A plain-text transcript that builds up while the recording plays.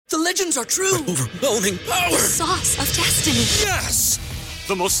The legends are true. Overwhelming power! Sauce of destiny. Yes!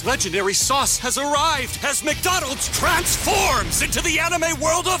 The most legendary sauce has arrived as McDonald's transforms into the anime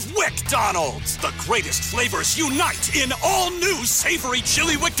world of WickDonald's. The greatest flavors unite in all new savory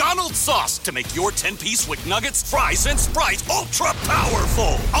chili McDonald's sauce to make your 10-piece Wick Nuggets, fries, and Sprite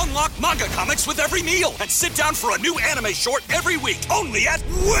ultra-powerful. Unlock manga comics with every meal and sit down for a new anime short every week only at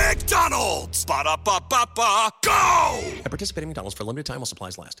WickDonald's. Ba-da-ba-ba-ba, go! At participating McDonald's for a limited time while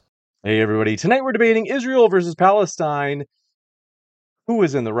supplies last. Hey everybody, tonight we're debating Israel versus Palestine. Who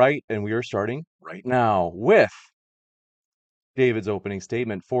is in the right? And we are starting right now with David's opening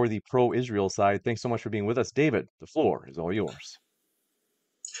statement for the pro-Israel side. Thanks so much for being with us. David, the floor is all yours.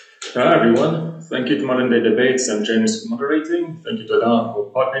 Hi everyone. Thank you to Modern Day Debates and James for moderating. Thank you to Adam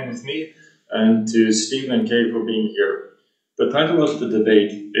for partnering with me, and to Stephen and Kate for being here. The title of the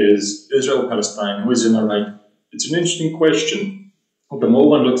debate is Israel-Palestine, who is in the right? It's an interesting question. The more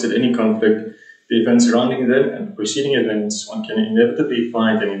one looks at any conflict, the events surrounding them and preceding events, one can inevitably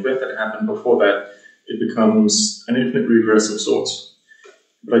find an event that happened before that. It becomes an infinite regress of sorts.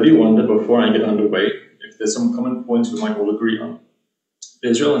 But I do wonder, before I get underway, if there's some common points we might all agree on.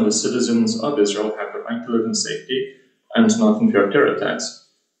 Israel and the citizens of Israel have the right to live in safety and not in fear of terror attacks.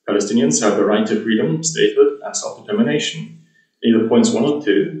 Palestinians have the right to freedom, statehood, and self-determination. Either points one or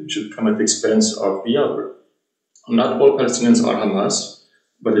two should come at the expense of the other. Not all Palestinians are Hamas,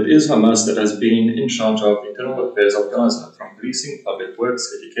 but it is Hamas that has been in charge of the internal affairs of Gaza, from policing, public works,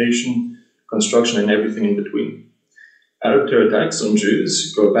 education, construction, and everything in between. Arab terror attacks on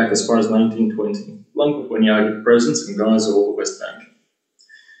Jews go back as far as 1920, long before any Arab presence in Gaza or the West Bank.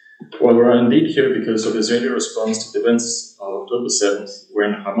 While we are indeed here because of the Israeli response to the events of October 7th,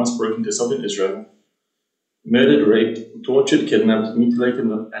 when Hamas broke into southern Israel, murdered, raped, tortured, kidnapped, mutilated,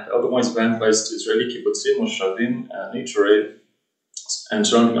 and otherwise vandalized Israeli kibbutzim, moshavim, and nature and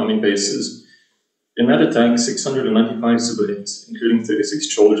surrounding army bases. In that attack, 695 civilians, including 36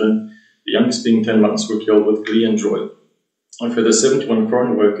 children, the youngest being 10 months, were killed with glee and joy. And further, 71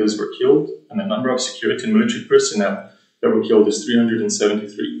 foreign workers were killed, and the number of security and military personnel that were killed is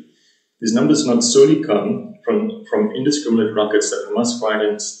 373. These numbers not solely come from indiscriminate rockets that Hamas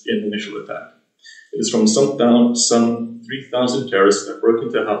fired in the initial attack. It is from some 3,000 terrorists that broke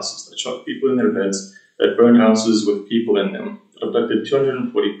into houses, that shot people in their beds, that burned houses with people in them, that abducted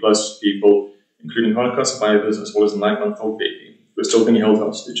 240 plus people, including Holocaust survivors as well as a 9-month-old baby, who is still being held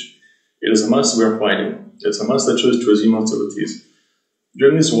hostage. It is Hamas we are fighting. It's Hamas that chose to resume hostilities.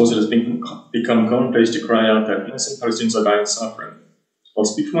 During these wars, it has become commonplace to cry out that innocent Palestinians are dying suffering. I'll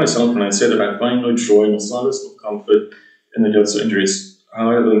speak for myself when I say that I find no joy, no solace, no comfort in the deaths or injuries.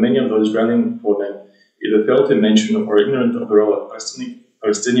 However, many of those rallying for them either fail to mention or are ignorant of the role of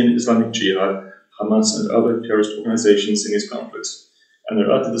Palestinian Islamic Jihad, Hamas, and other terrorist organizations in these conflicts, and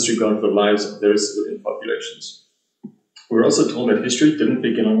their utter disregard for the lives of their civilian populations. We're also told that history didn't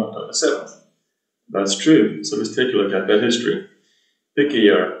begin on October 7th. That's true, so let's take a look at that history. Pick a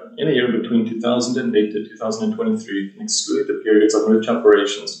year. In a year between 2008 to 2023, and exclude the periods of military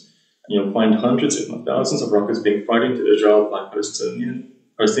operations, and you'll find hundreds, if not thousands, of rockets being fired into Israel by Palestinian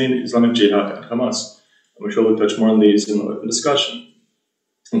Islamic Jihad and Hamas. And we're sure we'll touch more on these in the open discussion.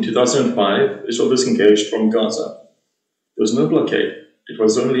 In 2005, Israel disengaged from Gaza. There was no blockade. It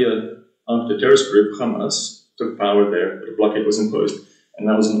was only after the terrorist group Hamas took power there that a blockade was imposed, and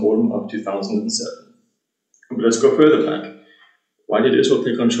that was in autumn of 2007. But let's go further back. Why did Israel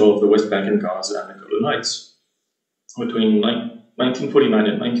take control of the West Bank and Gaza and the Golan Heights? Between 1949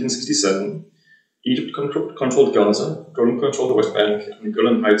 and 1967, Egypt controlled Gaza, Jordan controlled the West Bank, and the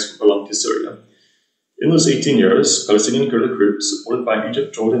Golan Heights belonged to Syria. In those 18 years, Palestinian guerrilla groups, supported by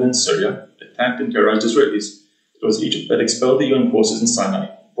Egypt, Jordan, and Syria, attacked and terrorized Israelis. It was Egypt that expelled the UN forces in Sinai,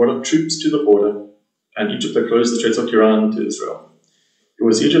 brought up troops to the border, and Egypt that closed the Straits of Tiran to Israel. It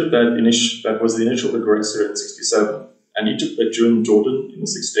was Egypt that was the initial aggressor in 1967, and Egypt that joined Jordan in the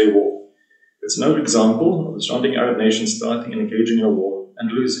Six-Day War. It's another example of the surrounding Arab nations starting and engaging in a war and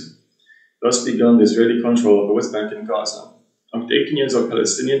losing. Thus began the Israeli control of the West Bank and Gaza. After 18 years of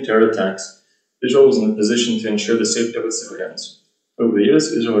Palestinian terror attacks, Israel was in a position to ensure the safety of its civilians. Over the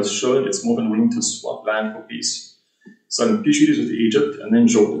years, Israel has shown it's more than willing to swap land for peace, signing peace treaties with Egypt and then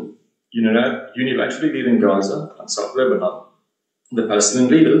Jordan, unilaterally leaving Gaza and South Lebanon. The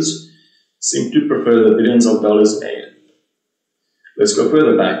Palestinian leaders seem to prefer the billions of dollars in aid. Let's go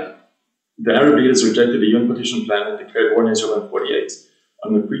further back. The Arab leaders rejected the UN partition plan and declared war on Israel in 1948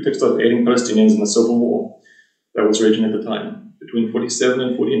 on the pretext of aiding Palestinians in the civil war that was raging at the time. Between 1947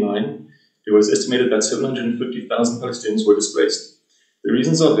 and 1949, it was estimated that 750,000 Palestinians were displaced. The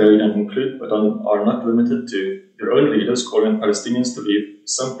reasons are varied and include, but are not limited to, their own leaders calling on Palestinians to leave,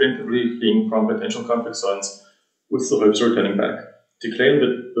 some preemptively fleeing from potential conflict zones with the hopes of returning back. To claim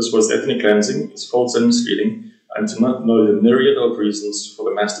that this was ethnic cleansing is false and misleading, and to not know the myriad of reasons for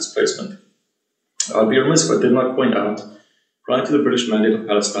the mass displacement. I'd be remiss if I did not point out, prior to the British mandate of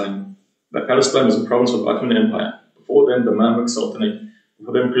Palestine, that Palestine was a province of the Ottoman Empire. Before then, the Mamluk Sultanate,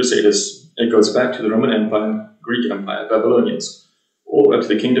 before them Crusaders. It goes back to the Roman Empire, Greek Empire, Babylonians, all up to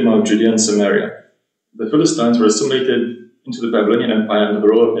the Kingdom of Judea and Samaria. The Philistines were assimilated into the Babylonian Empire under the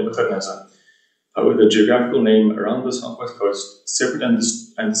rule of Nebuchadnezzar. However, the geographical name around the southwest coast, separate and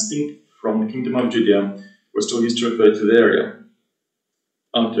distinct from the Kingdom of Judea, was still used to refer to the area.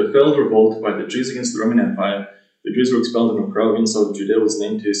 After a failed revolt by the Jews against the Roman Empire, the Jews were expelled and the province of Judea was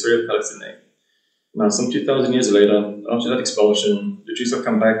named to Syria Palestine. Now, some 2,000 years later, after that expulsion, the Jews have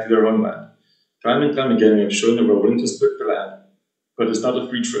come back to their homeland. Time and time again, we have shown that we're willing to split the land, but it's not a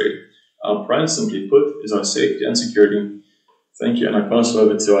free trade. Our price, simply put, is our safety and security. Thank you, and I pass it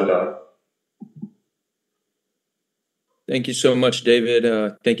over to Adar. Thank you so much, David.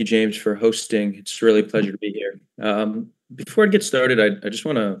 Thank you, James, for hosting. It's really a pleasure to be here. Before I get started, I just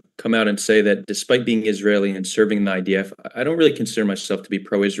want to come out and say that despite being Israeli and serving in the IDF, I don't really consider myself to be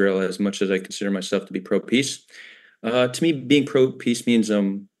pro-Israel as much as I consider myself to be pro-peace. To me, being pro-peace means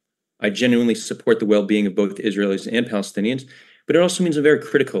I genuinely support the well-being of both Israelis and Palestinians, but it also means I'm very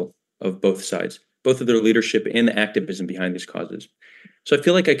critical of both sides, both of their leadership and the activism behind these causes. So I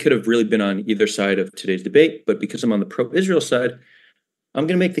feel like I could have really been on either side of today's debate, but because I'm on the pro-Israel side, I'm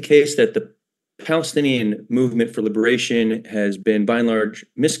going to make the case that the Palestinian movement for liberation has been, by and large,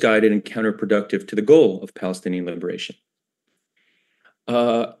 misguided and counterproductive to the goal of Palestinian liberation.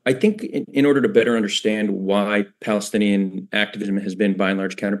 I think in order to better understand why Palestinian activism has been, by and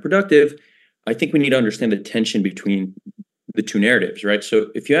large, counterproductive, I think we need to understand the tension between the two narratives, right? So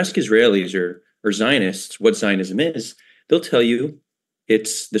if you ask Israelis or Zionists what Zionism is, they'll tell you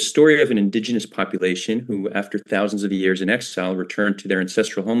it's the story of an indigenous population who, after thousands of years in exile, returned to their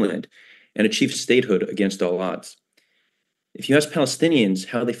ancestral homeland and achieved statehood against all odds. If you ask Palestinians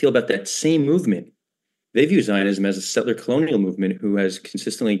how they feel about that same movement, they view Zionism as a settler colonial movement who has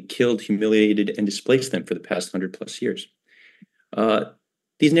consistently killed, humiliated, and displaced them for the past 100+ years.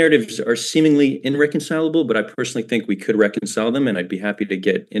 These narratives are seemingly irreconcilable, but I personally think we could reconcile them, and I'd be happy to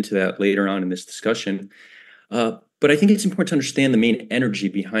get into that later on in this discussion. But I think it's important to understand the main energy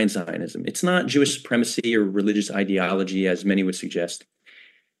behind Zionism. It's not Jewish supremacy or religious ideology, as many would suggest.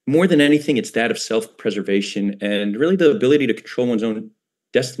 More than anything, it's that of self-preservation and really the ability to control one's own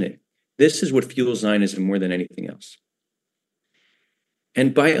destiny. This is what fuels Zionism more than anything else.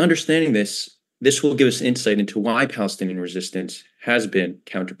 And by understanding this will give us insight into why Palestinian resistance has been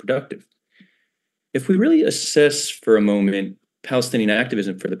counterproductive. If we really assess for a moment Palestinian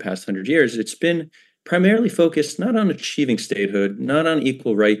activism for the past 100 years, it's been primarily focused not on achieving statehood, not on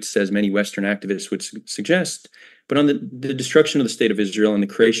equal rights, as many Western activists would suggest, but on the destruction of the state of Israel and the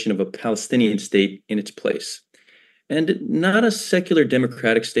creation of a Palestinian state in its place. And not a secular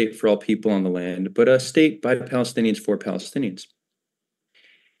democratic state for all people on the land, but a state by Palestinians for Palestinians.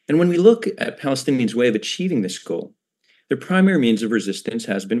 And when we look at Palestinians' way of achieving this goal, their primary means of resistance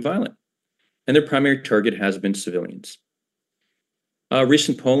has been violent, and their primary target has been civilians.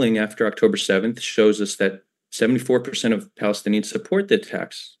 Recent polling after October 7th shows us that 74% of Palestinians support the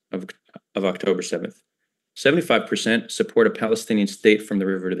attacks of October 7th. 75% support a Palestinian state from the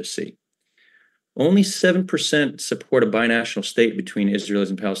river to the sea. Only 7% support a binational state between Israelis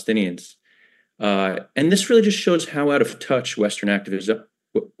and Palestinians. And this really just shows how out of touch Western activists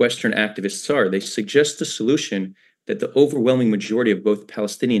are. They suggest a solution that the overwhelming majority of both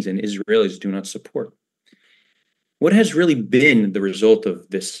Palestinians and Israelis do not support. What has really been the result of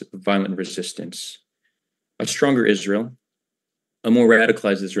this violent resistance? A stronger Israel, a more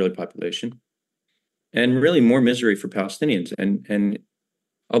radicalized Israeli population, and really more misery for Palestinians. And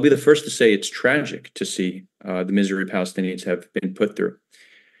I'll be the first to say it's tragic to see the misery Palestinians have been put through.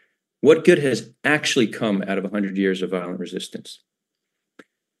 What good has actually come out of 100 years of violent resistance?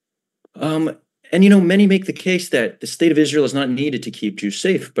 Many make the case that the state of Israel is not needed to keep Jews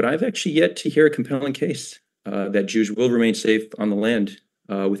safe, but I've actually yet to hear a compelling case that Jews will remain safe on the land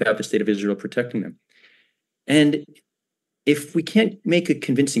without the state of Israel protecting them. And if we can't make a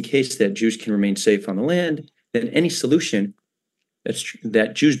convincing case that Jews can remain safe on the land, then any solution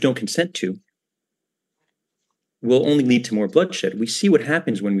that Jews don't consent to will only lead to more bloodshed. We see what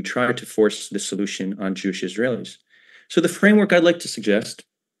happens when we try to force the solution on Jewish Israelis. So the framework I'd like to suggest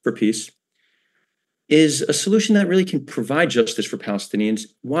for peace is a solution that really can provide justice for Palestinians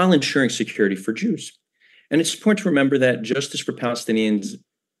while ensuring security for Jews. And it's important to remember that justice for Palestinians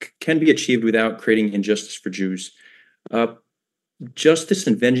can be achieved without creating injustice for Jews. Justice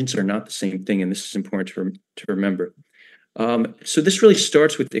and vengeance are not the same thing, and this is important to remember. So this really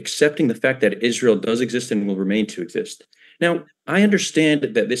starts with accepting the fact that Israel does exist and will remain to exist. Now, I understand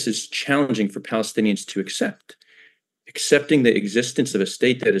that this is challenging for Palestinians to accept. Accepting the existence of a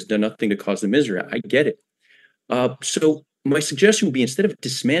state that has done nothing to cause them misery. I get it. So my suggestion would be, instead of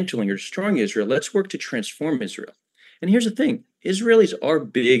dismantling or destroying Israel, let's work to transform Israel. And here's the thing. Israelis are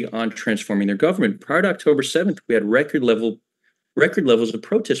big on transforming their government. Prior to October 7th, we had record levels of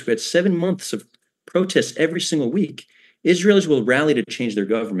protests. We had 7 months of protests every single week. Israelis will rally to change their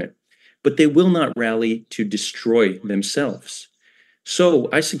government, but they will not rally to destroy themselves. So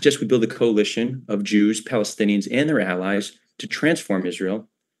I suggest we build a coalition of Jews, Palestinians, and their allies to transform Israel.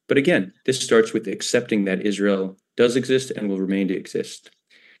 But again, this starts with accepting that Israel does exist and will remain to exist.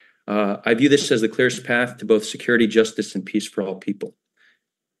 I view this as the clearest path to both security, justice, and peace for all people.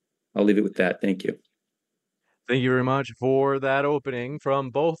 I'll leave it with that. Thank you. Thank you very much for that opening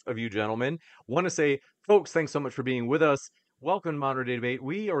from both of you gentlemen. Want to say, folks, thanks so much for being with us. Welcome to Modern Day Debate.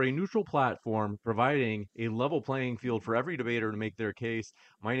 We are a neutral platform providing a level playing field for every debater to make their case.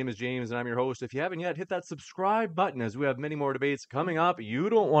 My name is James and I'm your host. If you haven't yet, hit that subscribe button, as we have many more debates coming up. You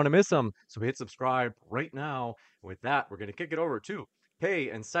don't want to miss them. So hit subscribe right now. With that, we're going to kick it over to Kay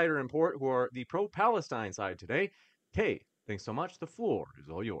and Cider Import, who are the pro-Palestine side today. Kay, thanks so much. The floor is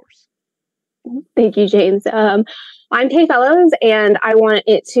all yours. Thank you, James. I'm Kay Fellows, and I want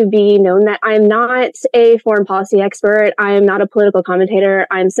it to be known that I'm not a foreign policy expert. I am not a political commentator.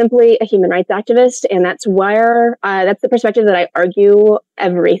 I'm simply a human rights activist, and that's the perspective that I argue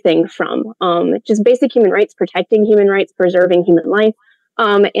everything from. Just basic human rights, protecting human rights, preserving human life.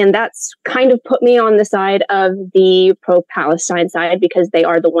 And that's kind of put me on the side of the pro-Palestine side, because they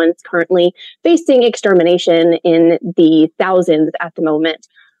are the ones currently facing extermination in the thousands at the moment.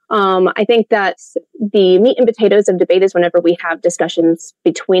 I think that's the meat and potatoes of debate is whenever we have discussions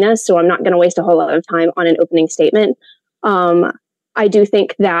between us. So I'm not going to waste a whole lot of time on an opening statement. I do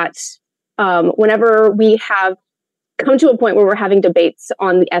think that whenever we have come to a point where we're having debates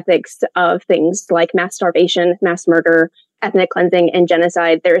on the ethics of things like mass starvation, mass murder, ethnic cleansing, and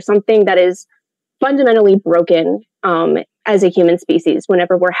genocide, there is something that is fundamentally broken as a human species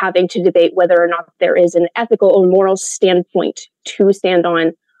whenever we're having to debate whether or not there is an ethical or moral standpoint to stand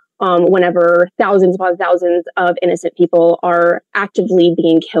on. Whenever thousands upon thousands of innocent people are actively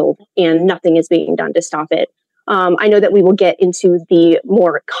being killed and nothing is being done to stop it. I know that we will get into the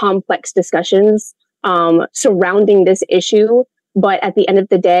more complex discussions surrounding this issue, but at the end of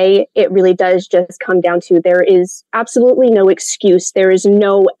the day, it really does just come down to there is absolutely no excuse. There is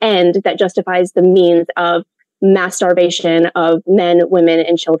no end that justifies the means of mass starvation of men, women,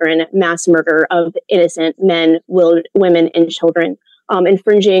 and children, mass murder of innocent men, women, and children.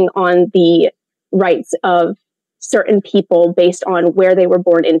 Infringing on the rights of certain people based on where they were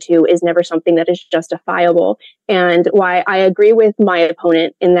born into is never something that is justifiable. And why I agree with my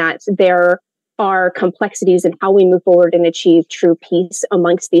opponent in that there are complexities in how we move forward and achieve true peace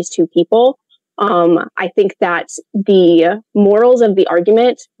amongst these two people. I think that the morals of the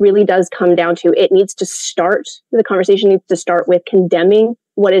argument really does come down to the conversation needs to start with condemning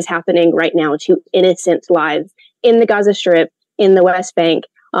what is happening right now to innocent lives in the Gaza Strip, in the West Bank.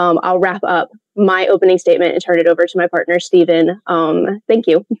 I'll wrap up my opening statement and turn it over to my partner, Stephen. Thank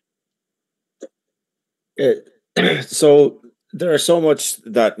you. So there are so much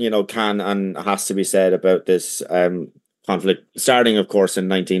that, can and has to be said about this conflict, starting, of course, in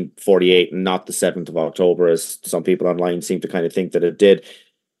 1948 and not the 7th of October, as some people online seem to kind of think that it did.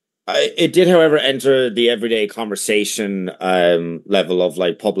 It did, however, enter the everyday conversation level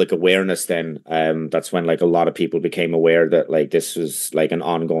of public awareness then. That's when a lot of people became aware that this was an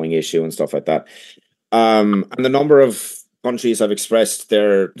ongoing issue and stuff like that. And the number of countries have expressed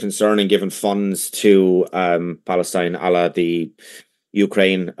their concern and given funds to Palestine, a la the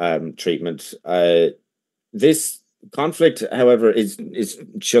Ukraine treatment. This conflict, however, is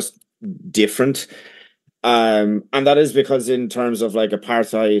just different. And that is because in terms of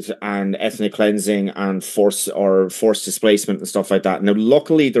apartheid and ethnic cleansing and forced displacement and stuff like that. Now,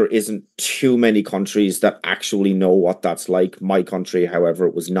 luckily, there isn't too many countries that actually know what that's like. My country, however,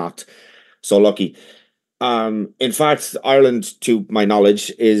 was not so lucky. In fact, Ireland, to my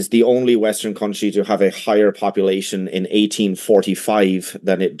knowledge, is the only Western country to have a higher population in 1845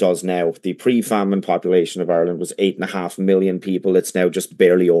 than it does now. The pre-famine population of Ireland was 8.5 million people. It's now just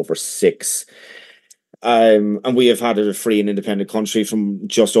barely over 6. And we have had a free and independent country from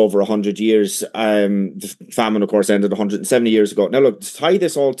just over 100 years. The famine, of course, ended 170 years ago. Now, look, to tie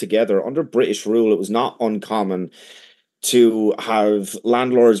this all together, under British rule, it was not uncommon to have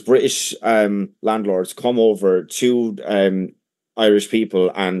British landlords come over to Irish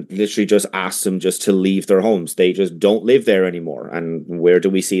people and literally just ask them just to leave their homes. They just don't live there anymore. And where do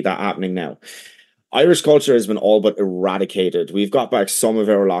we see that happening now? Irish culture has been all but eradicated. We've got back some of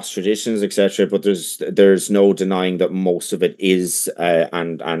our lost traditions, etc., but there's no denying that most of it is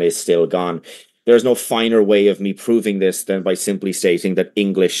and is still gone. There's no finer way of me proving this than by simply stating that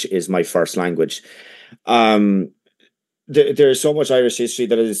English is my first language. There's so much Irish history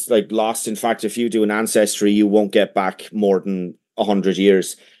that is like lost. In fact, if you do an ancestry, you won't get back more than 100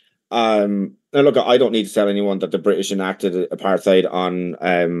 years. Now, look, I don't need to tell anyone that the British enacted apartheid on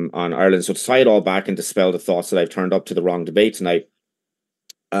Ireland. So to tie it all back and dispel the thoughts that I've turned up to the wrong debate tonight,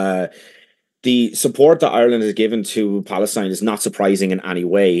 the support that Ireland has given to Palestine is not surprising in any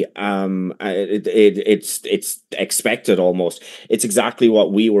way. It's expected almost. It's exactly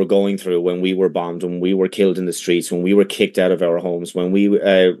what we were going through when we were bombed, when we were killed in the streets, when we were kicked out of our homes, when we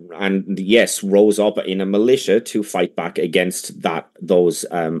rose up in a militia to fight back against those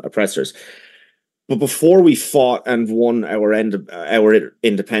oppressors. But before we fought and won our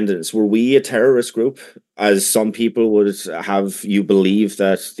independence, were we a terrorist group? As some people would have you believe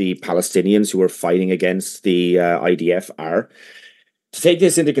that the Palestinians who are fighting against the IDF are. To take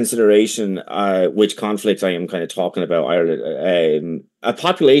this into consideration, which conflict I am kind of talking about, Ireland, a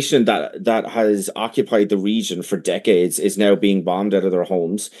population that has occupied the region for decades is now being bombed out of their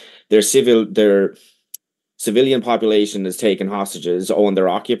homes. Their civilian population is taken hostages. Oh, and their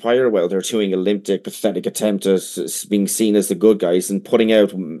occupier, well, they're doing a limpid, pathetic attempt at being seen as the good guys and putting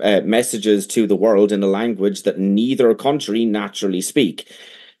out messages to the world in a language that neither country naturally speak.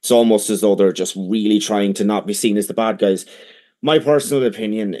 It's almost as though they're just really trying to not be seen as the bad guys. My personal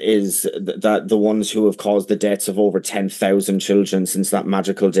opinion is that the ones who have caused the deaths of over 10,000 children since that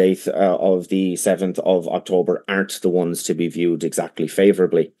magical date of the 7th of October aren't the ones to be viewed exactly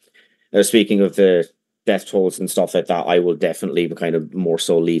favourably. Speaking of the death tolls and stuff like that, I will definitely kind of more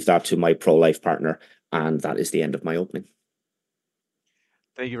so leave that to my pro-life partner. And that is the end of my opening.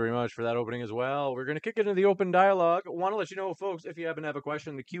 Thank you very much for that opening as well. We're going to kick into the open dialogue. I want to let you know, folks, if you happen to have a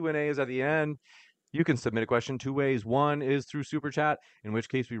question, the Q&A is at the end. You can submit a question two ways. One is through Super Chat, in which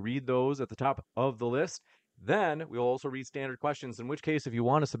case we read those at the top of the list. Then we'll also read standard questions, in which case if you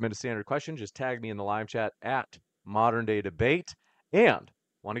want to submit a standard question, just tag me in the live chat at Modern Day Debate. And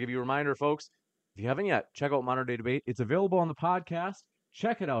want to give you a reminder, folks, if you haven't yet, check out Modern Day Debate. It's available on the podcast.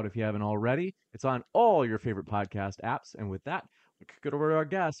 Check it out if you haven't already. It's on all your favorite podcast apps. And with that, we kick it over to our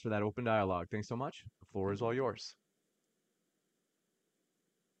guests for that open dialogue. Thanks so much. The floor is all yours.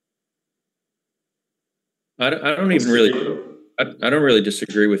 I don't really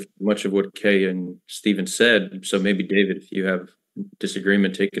disagree with much of what Kay and Stephen said. So maybe David, if you have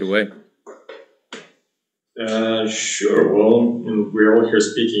disagreement, take it away. Sure. Well, we're all here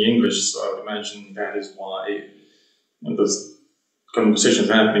speaking English, so I would imagine that is why this conversation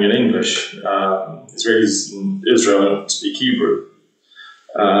is happening in English. Israelis in Israel speak Hebrew.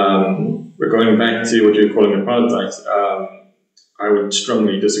 We're going back to what you're calling apartheid. I would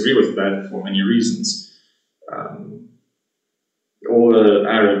strongly disagree with that for many reasons. All the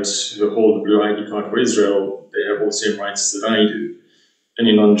Arabs who hold the blue ID card for Israel, they have all the same rights that I do.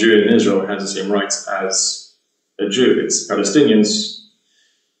 Any non-Jew in Israel has the same rights as a Jew. It's Palestinians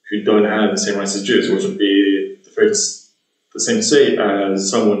who don't have the same rights as Jews, which would be the same to say as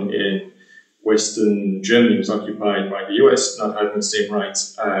someone in Western Germany who's occupied by the US not having the same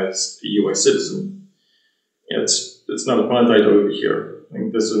rights as a US citizen. It's not apartheid over here. I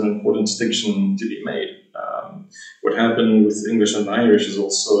think this is an important distinction to be made. What happened with English and Irish is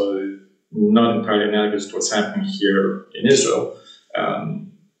also not entirely analogous to what's happening here in Israel.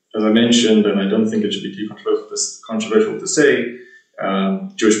 As I mentioned, and I don't think it should be too controversial to say,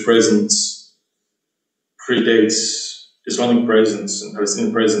 Jewish presence predates Islamic presence and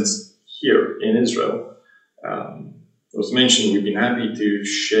Palestinian presence here in Israel. As was mentioned, we've been happy to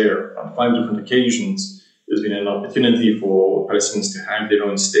share on 5 different occasions. There's been an opportunity for Palestinians to have their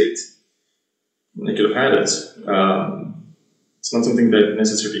own state. They could have had it. It's not something that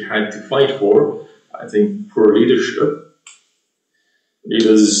necessarily had to fight for. I think poor leadership,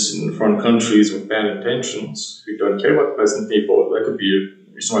 leaders in foreign countries with bad intentions who don't care about Palestinian people, that could be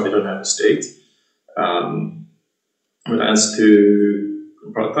a reason why they don't have a state. But as to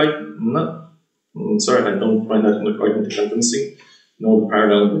apartheid, no. Sorry, I don't find that argument convincing. No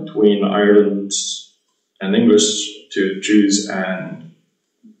parallel between Ireland and English to Jews and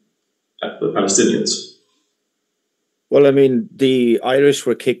the Palestinians. Well, I mean, the Irish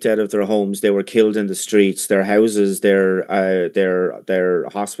were kicked out of their homes. They were killed in the streets. Their houses, their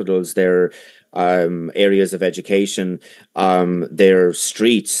hospitals, their areas of education, their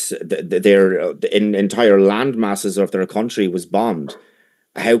streets, their entire land masses of their country was bombed.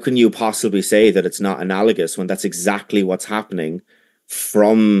 How can you possibly say that it's not analogous when that's exactly what's happening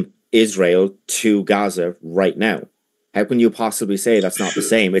from Israel to Gaza right now? How can you possibly say that's not the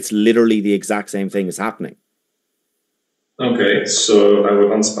same? It's literally the exact same thing is happening. Okay, so I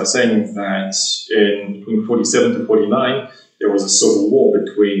would answer by saying that between 47 to 49, there was a civil war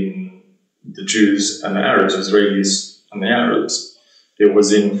between the Jews and the Arabs, Israelis and the Arabs. It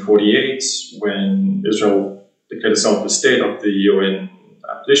was in 48 when Israel declared itself a state of the UN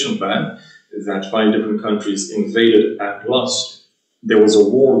abolition plan that 5 different countries invaded and lost. There was a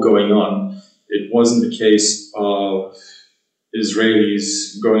war going on. It wasn't the case of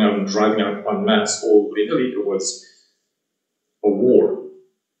Israelis going out and driving out en masse all willy-nilly. It was a war.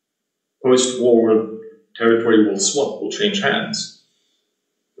 Post-war, territory will swap, will change hands.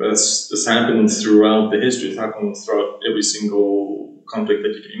 This happened throughout the history. It's happened throughout every single conflict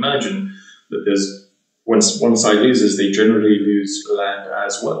that you can imagine. That there's once one side loses, they generally lose land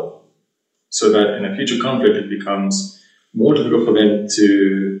as well. So that in a future conflict, it becomes more difficult for them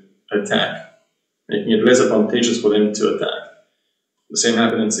to attack, making it less advantageous for them to attack. The same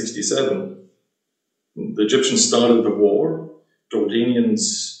happened in 67. The Egyptians started the war.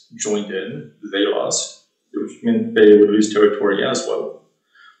 Jordanians joined in, they lost, which meant they would lose territory as well.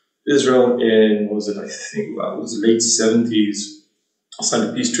 Israel in, it was late 70s, signed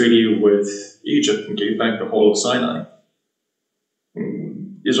a peace treaty with Egypt and gave back the whole of Sinai.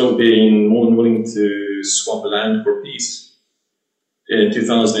 Israel being more than willing to swap land for peace. In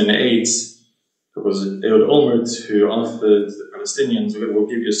 2008, it was Ehud Olmert who offered the Palestinians, we'll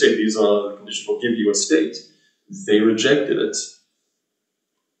give you a state, these are the conditions, we'll give you a state. They rejected it.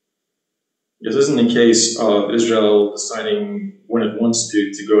 This isn't a case of Israel deciding when it wants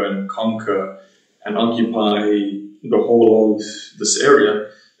to go and conquer and occupy the whole of this area.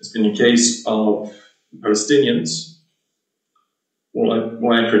 It's been a case of Palestinians,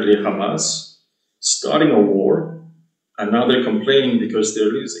 more accurately Hamas, starting a war, and now they're complaining because they're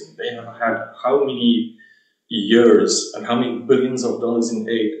losing. They have had how many years and how many billions of dollars in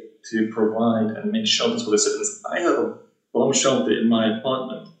aid to provide and make shelters for the citizens. I have a bomb shelter in my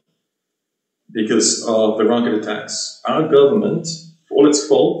apartment because of the rocket attacks. Our government, for all its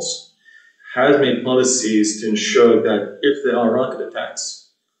faults, has made policies to ensure that if there are rocket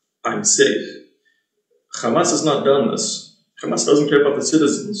attacks, I'm safe. Hamas has not done this. Hamas doesn't care about the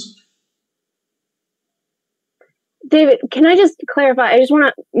citizens. David, can I just clarify? I just want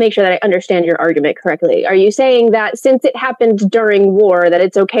to make sure that I understand your argument correctly. Are you saying that since it happened during war, that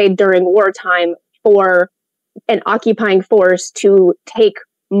it's okay during wartime for an occupying force to take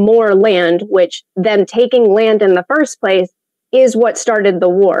more land, which then taking land in the first place is what started the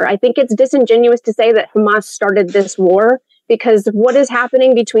war? I think it's disingenuous to say that Hamas started this war, because what is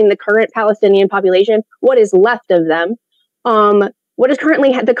happening between the current Palestinian population, what is left of them, what is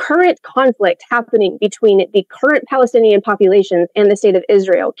currently the current conflict happening between the current Palestinian populations and the state of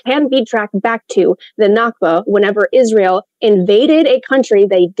Israel can be tracked back to the Nakba, whenever Israel invaded a country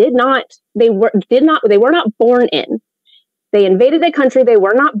they were not born in. They invaded a country they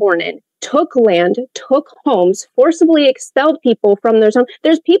were not born in, took land, took homes, forcibly expelled people from their homes.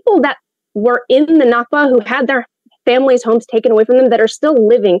 There's people that were in the Nakba who had their families' homes taken away from them that are still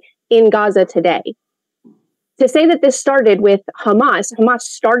living in Gaza today. To say that this started with Hamas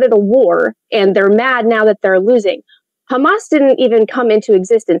started a war and they're mad now that they're losing. Hamas didn't even come into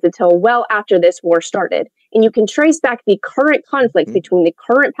existence until well after this war started. And you can trace back the current conflict between the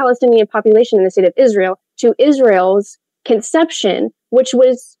current Palestinian population in the state of Israel to Israel's conception, which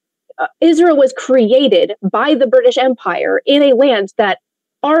was Israel was created by the British Empire in a land that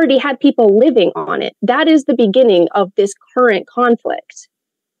already had people living on it. That is the beginning of this current conflict.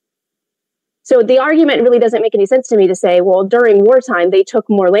 So the argument really doesn't make any sense to me to say, well, during wartime, they took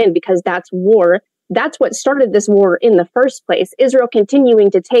more land because that's war. That's what started this war in the first place. Israel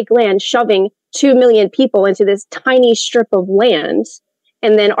continuing to take land, shoving 2 million people into this tiny strip of land,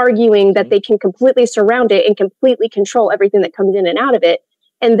 and then arguing that they can completely surround it and completely control everything that comes in and out of it,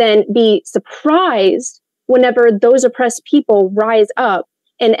 and then be surprised whenever those oppressed people rise up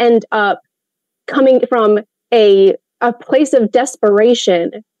and end up coming from a place of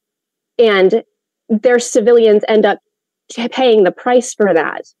desperation, and their civilians end up paying the price for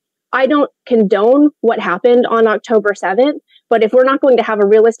that. I don't condone what happened on October 7th, but if we're not going to have a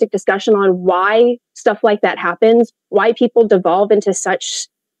realistic discussion on why stuff like that happens, why people devolve into such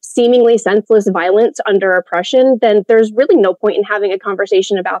seemingly senseless violence under oppression, then there's really no point in having a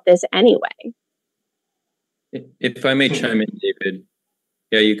conversation about this anyway. If I may chime in, David.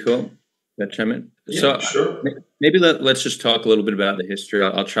 Yeah, you cool? That chime in? Yeah, So sure. maybe let's just talk a little bit about the history.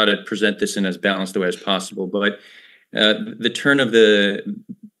 I'll try to present this in as balanced a way as possible. But the turn of the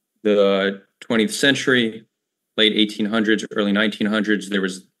 20th century, late 1800s, early 1900s, there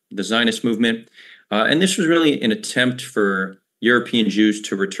was the Zionist movement. And this was really an attempt for European Jews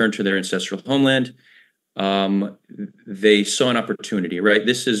to return to their ancestral homeland. They saw an opportunity, right?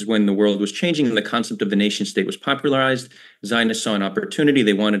 This is when the world was changing and the concept of the nation state was popularized. Zionists saw an opportunity.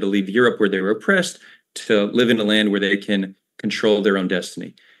 They wanted to leave Europe where they were oppressed to live in a land where they can control their own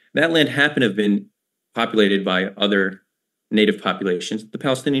destiny. That land happened to have been populated by other native populations, the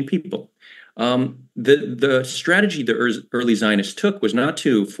Palestinian people. The strategy the early Zionists took was not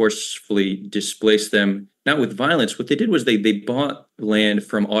to forcefully displace them, not with violence. What they did was they bought land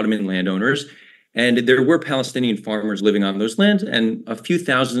from Ottoman landowners, and there were Palestinian farmers living on those lands, and a few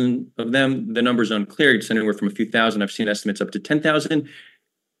thousand of them, the number's unclear, it's anywhere from a few thousand, I've seen estimates up to 10,000,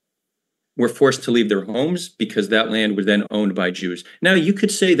 were forced to leave their homes because that land was then owned by Jews. Now, you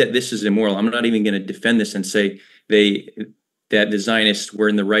could say that this is immoral. I'm not even going to defend this and say that the Zionists were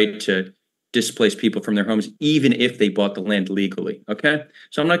in the right to displace people from their homes, even if they bought the land legally, okay?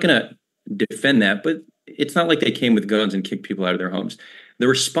 So I'm not going to defend that, but it's not like they came with guns and kicked people out of their homes. The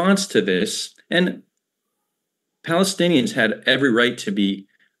response to this, and Palestinians had every right to be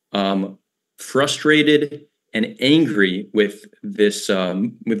frustrated and angry with this,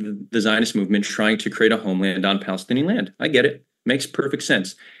 with the Zionist movement trying to create a homeland on Palestinian land. I get it. Makes perfect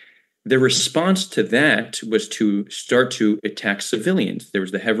sense. The response to that was to start to attack civilians. There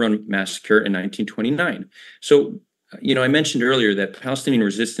was the Hebron massacre in 1929. So, I mentioned earlier that Palestinian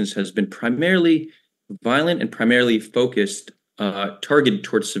resistance has been primarily violent and primarily focused, targeted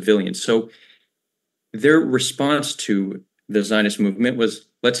towards civilians. So their response to the Zionist movement was,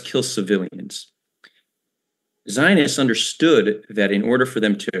 let's kill civilians. Zionists understood that in order for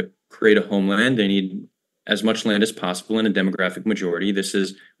them to create a homeland, they need as much land as possible in a demographic majority. This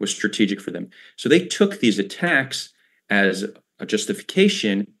was strategic for them. So they took these attacks as a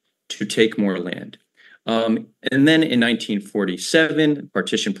justification to take more land. And then in 1947, a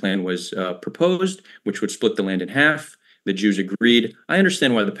partition plan was proposed, which would split the land in half. The Jews agreed. I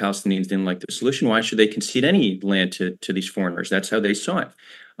understand why the Palestinians didn't like the solution. Why should they concede any land to these foreigners? That's how they saw it.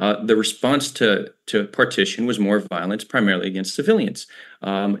 The response to partition was more violence, primarily against civilians.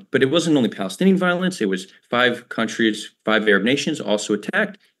 But it wasn't only Palestinian violence. It was 5 countries, 5 Arab nations also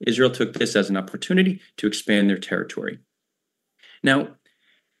attacked. Israel took this as an opportunity to expand their territory. Now,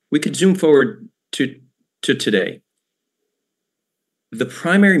 we could zoom forward to today. The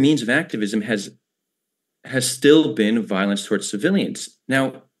primary means of activism has still been violence towards civilians.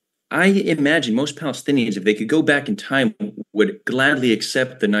 Now, I imagine most Palestinians, if they could go back in time, would gladly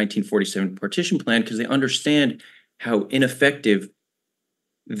accept the 1947 partition plan because they understand how ineffective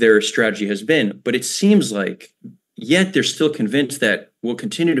their strategy has been. But it seems like, yet they're still convinced that we'll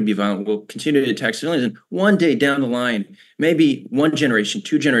continue to be violent, we'll continue to attack civilians, and one day down the line, maybe 1 generation,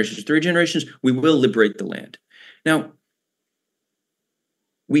 2 generations, 3 generations, we will liberate the land. Now,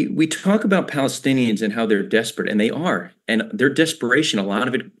 we talk about Palestinians and how they're desperate, and they are. And their desperation, a lot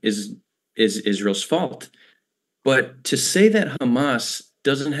of it is Israel's fault. But to say that Hamas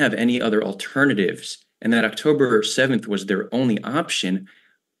doesn't have any other alternatives and that October 7th was their only option,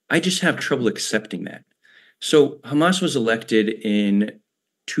 I just have trouble accepting that. So Hamas was elected in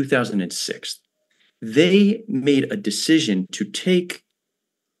 2006. They made a decision to take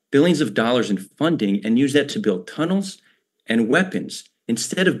billions of dollars in funding and use that to build tunnels and weapons,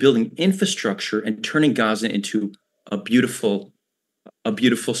 instead of building infrastructure and turning Gaza into a beautiful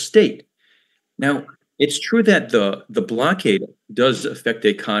state. Now, it's true that the blockade does affect the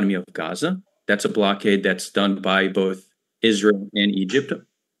economy of Gaza. That's a blockade that's done by both Israel and Egypt.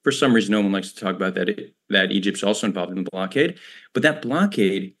 For some reason, no one likes to talk about that Egypt's also involved in the blockade. But that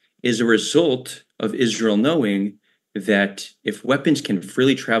blockade is a result of Israel knowing that if weapons can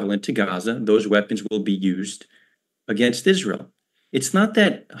freely travel into Gaza, those weapons will be used against Israel. It's not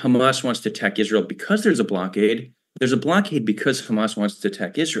that Hamas wants to attack Israel because there's a blockade. There's a blockade because Hamas wants to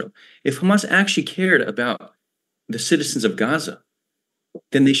attack Israel. If Hamas actually cared about the citizens of Gaza,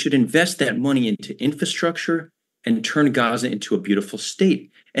 then they should invest that money into infrastructure and turn Gaza into a beautiful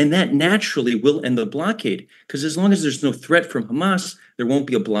state. And that naturally will end the blockade, because as long as there's no threat from Hamas, there won't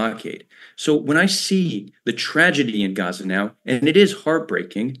be a blockade. So when I see the tragedy in Gaza now, and it is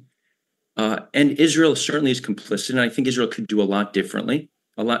heartbreaking, and Israel certainly is complicit, and I think Israel could do a lot differently,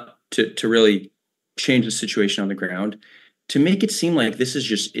 a lot to really change the situation on the ground. to make it seem like this is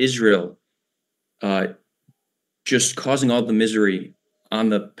just Israel just causing all the misery on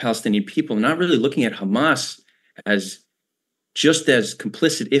the Palestinian people, not really looking at Hamas as just as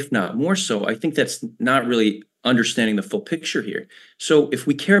complicit, if not more so, I think that's not really understanding the full picture here. So if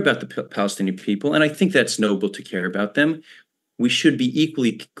we care about the Palestinian people, and I think that's noble to care about them, we should be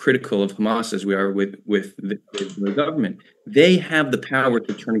equally critical of Hamas as we are with the government. They have the power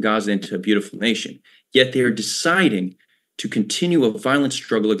to turn Gaza into a beautiful nation, yet they are deciding to continue a violent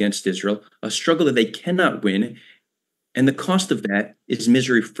struggle against Israel, a struggle that they cannot win, and the cost of that is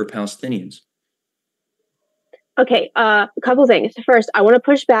misery for Palestinians. Okay, a couple things. First, I want to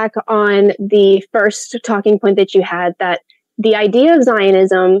push back on the first talking point that you had, that the idea of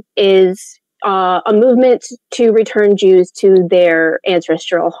Zionism is a movement to return Jews to their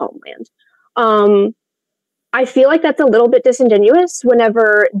ancestral homeland. I feel like that's a little bit disingenuous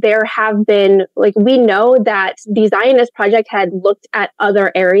whenever there have been, like, we know that the Zionist project had looked at other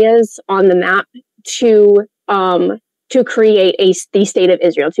areas on the map to create the state of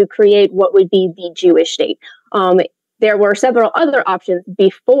Israel, to create what would be the Jewish state. There were several other options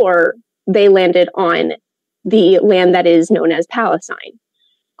before they landed on the land that is known as Palestine.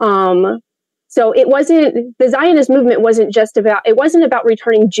 So the Zionist movement wasn't about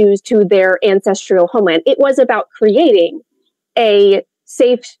returning Jews to their ancestral homeland. It was about creating a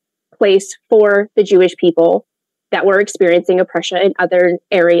safe place for the Jewish people that were experiencing oppression in other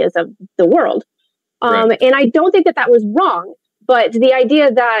areas of the world. And I don't think that was wrong, but the idea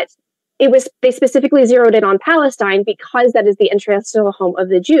that they specifically zeroed in on Palestine because that is the ancestral home of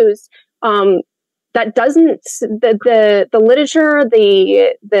the Jews, that doesn't, the literature,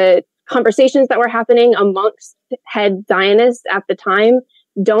 the conversations that were happening amongst head Zionists at the time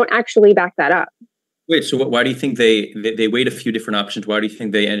don't actually back that up. Wait, so why do you think they weighed a few different options? Why do you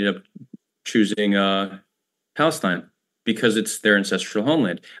think they ended up choosing Palestine? Because it's their ancestral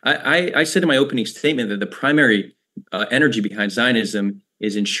homeland. I said in my opening statement that the primary energy behind Zionism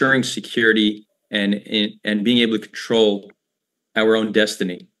is ensuring security and being able to control our own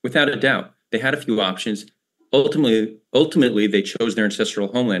destiny. Without a doubt, they had a few options. Ultimately, they chose their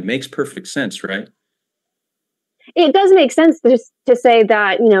ancestral homeland. Makes perfect sense, right? It does make sense to say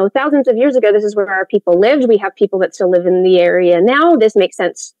that, thousands of years ago, this is where our people lived. We have people that still live in the area now. This makes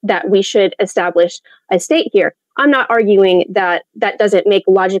sense that we should establish a state here. I'm not arguing that doesn't make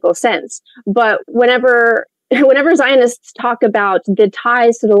logical sense. But whenever Zionists talk about the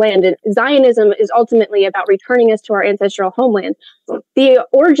ties to the land, and Zionism is ultimately about returning us to our ancestral homeland, the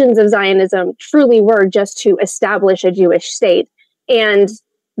origins of Zionism truly were just to establish a Jewish state. And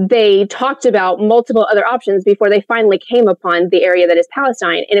they talked about multiple other options before they finally came upon the area that is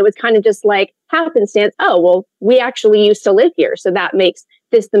Palestine. And it was kind of just like happenstance. Oh, well, we actually used to live here, so that makes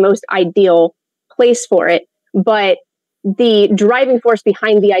this the most ideal place for it. But the driving force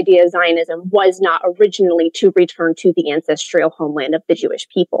behind the idea of Zionism was not originally to return to the ancestral homeland of the Jewish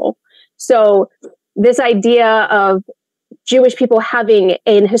people. So this idea of Jewish people having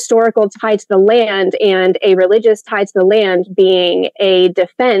an historical tie to the land and a religious tie to the land being a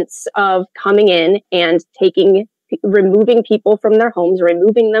defense of coming in and removing people from their homes,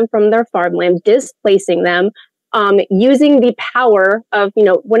 removing them from their farmland, displacing them, using the power of,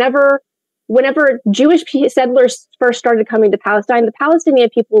 whenever Jewish settlers first started coming to Palestine, the Palestinian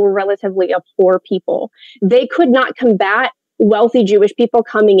people were relatively a poor people. They could not combat wealthy Jewish people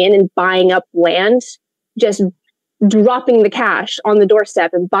coming in and buying up land, just dropping the cash on the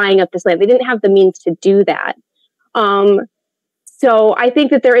doorstep and buying up this land. They didn't have the means to do that. So I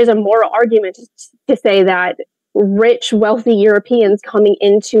think that there is a moral argument to say that rich, wealthy Europeans coming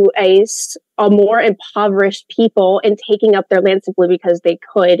into a more impoverished people and taking up their land simply because they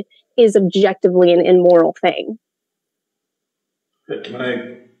could is objectively an immoral thing. Can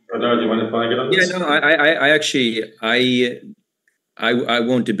I, Radar, do you want to get on this? Yeah, no, I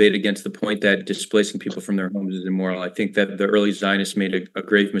won't debate against the point that displacing people from their homes is immoral. I think that the early Zionists made a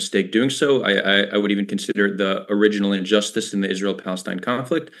grave mistake doing so. I would even consider the original injustice in the Israel-Palestine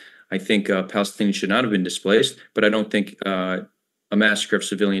conflict. I think Palestinians should not have been displaced, but I don't think a massacre of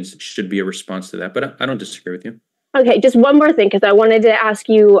civilians should be a response to that. But I don't disagree with you. Okay, just one more thing, because I wanted to ask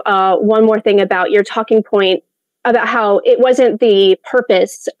you one more thing about your talking point about how it wasn't the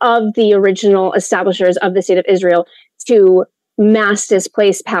purpose of the original establishers of the state of Israel to mass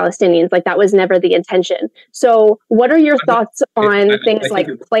displace Palestinians. Like, that was never the intention. So what are your thoughts on things like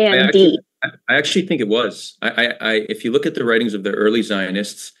Plan D? I actually think it was. If you look at the writings of the early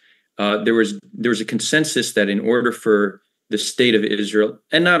Zionists, there was a consensus that in order for the state of Israel,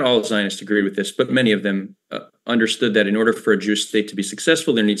 and not all Zionists agreed with this, but many of them understood that in order for a Jewish state to be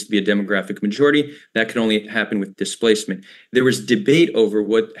successful, there needs to be a demographic majority. That can only happen with displacement. There was debate over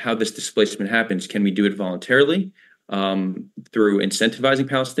how this displacement happens. Can we do it voluntarily through incentivizing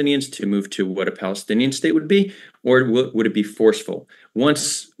Palestinians to move to what a Palestinian state would be, or would it be forceful?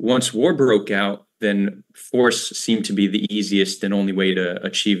 Once war broke out, then force seemed to be the easiest and only way to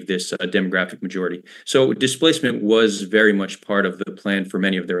achieve this demographic majority. So displacement was very much part of the plan for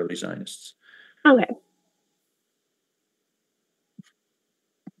many of the early Zionists. Okay.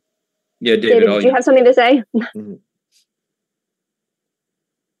 Yeah, David, do you have something to say?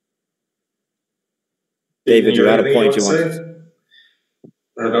 David, you had a point you wanted.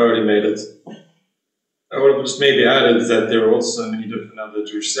 I'd already made it. I would have just maybe added that there are also many different other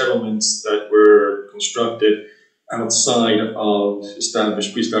Jewish settlements that were constructed outside of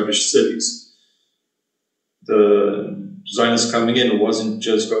pre-established cities. The Zionists coming in wasn't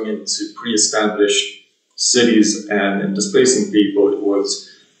just going into pre-established cities and displacing people. It was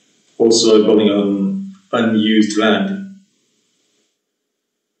also building on unused land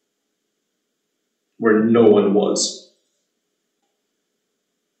where no one was.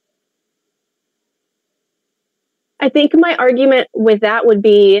 I think my argument with that would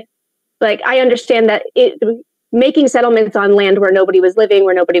be, like, I understand that making settlements on land where nobody was living,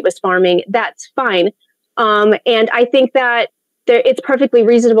 where nobody was farming, that's fine. And I think that it's perfectly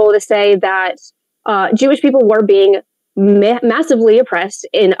reasonable to say that Jewish people were being massively oppressed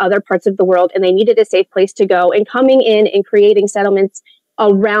in other parts of the world, and they needed a safe place to go. And coming in and creating settlements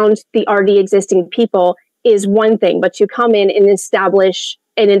around the already existing people is one thing, but to come in and establish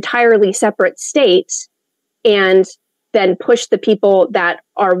an entirely separate state and then push the people that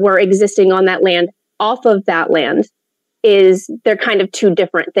were existing on that land off of that land they're kind of two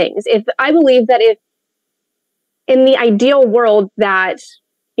different things. I believe that if in the ideal world that,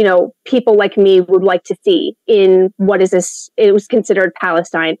 you know, people like me would like to see in it was considered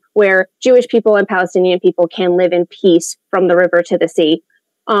Palestine, where Jewish people and Palestinian people can live in peace from the river to the sea,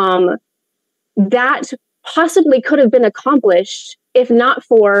 that possibly could have been accomplished if not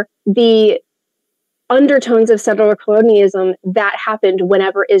for the undertones of settler colonialism that happened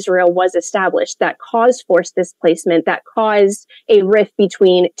whenever Israel was established, that caused forced displacement, that caused a rift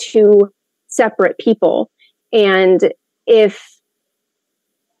between two separate people. And in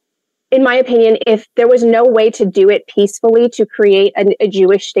my opinion, if there was no way to do it peacefully, to create a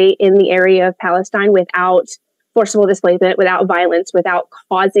Jewish state in the area of Palestine without forcible displacement, without violence, without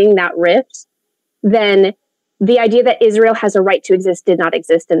causing that rift, then the idea that Israel has a right to exist did not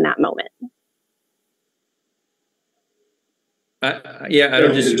exist in that moment. I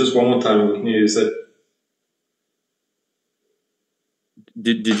don't just one more time. Can you use it?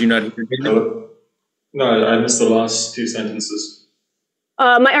 Did you not hear me? No, I missed the last two sentences.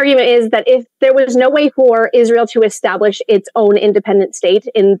 My argument is that if there was no way for Israel to establish its own independent state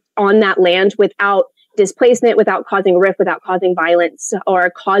on that land without displacement, without causing rift, without causing violence, or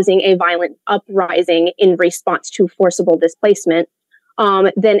causing a violent uprising in response to forcible displacement,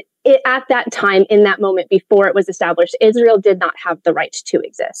 then at that time, in that moment before it was established, Israel did not have the right to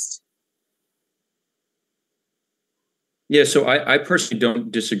exist. Yeah, so I personally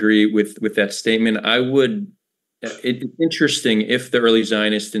don't disagree with that statement. It's interesting if the early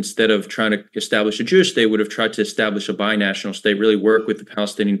Zionists, instead of trying to establish a Jewish state, would have tried to establish a binational state, really work with the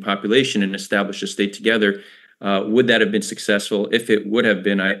Palestinian population and establish a state together. Would that have been successful? If it would have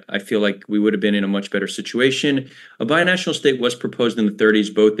been, I feel like we would have been in a much better situation. A binational state was proposed in the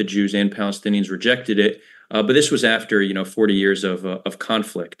 30s. Both the Jews and Palestinians rejected it, but this was after 40 years of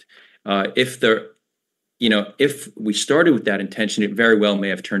conflict. If we started with that intention, it very well may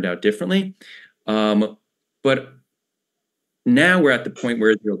have turned out differently. But now we're at the point where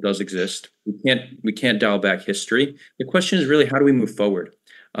Israel does exist. We can't dial back history. The question is really, how do we move forward?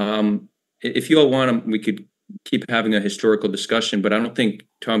 If you all want, we could keep having a historical discussion, but I don't think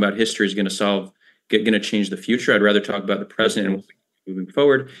talking about history is going to change the future. I'd rather talk about the present and moving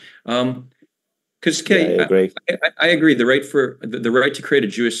forward. Because I agree. The right to create a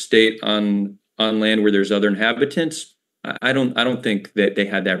Jewish state on land where there's other inhabitants. I don't think that they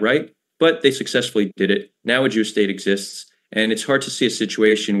had that right, but they successfully did it. Now a Jewish state exists, and it's hard to see a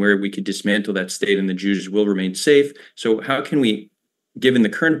situation where we could dismantle that state and the Jews will remain safe. So how can we, given the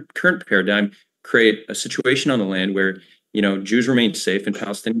current paradigm, create a situation on the land where Jews remain safe and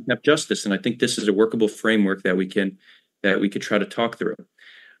Palestinians have justice? And I think this is a workable framework that we could try to talk through.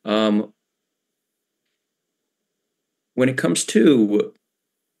 When it comes to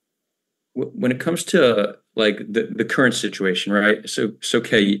like the current situation, right? So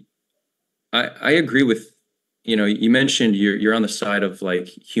okay, I agree with you mentioned you're on the side of like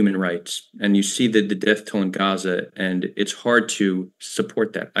human rights, and you see the death toll in Gaza, and it's hard to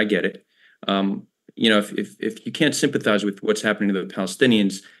support that. I get it. If you can't sympathize with what's happening to the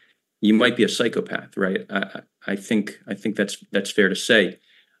Palestinians, you might be a psychopath, right? I think that's fair to say.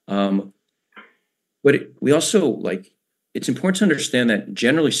 But we also it's important to understand that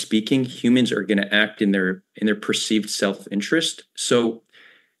generally speaking, humans are going to act in their perceived self-interest. So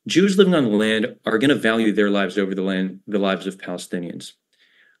Jews living on the land are going to value their lives over the lives of Palestinians.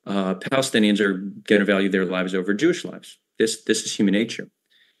 Palestinians are going to value their lives over Jewish lives. This is human nature.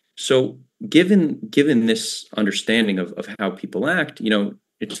 So given this understanding of how people act,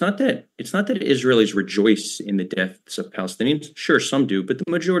 it's not that Israelis rejoice in the deaths of Palestinians. Sure, some do, but the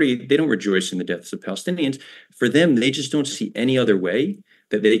majority, they don't rejoice in the deaths of Palestinians. For them, they just don't see any other way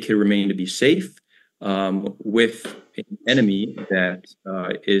that they could remain to be safe with an enemy that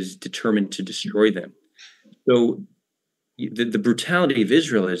is determined to destroy them. So the brutality of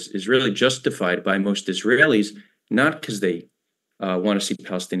Israel is really justified by most Israelis, not because they want to see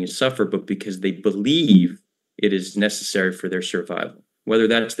Palestinians suffer, but because they believe it is necessary for their survival. Whether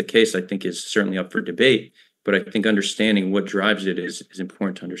that's the case, I think, is certainly up for debate, but I think understanding what drives it is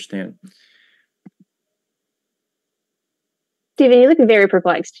important to understand. Stephen, you look very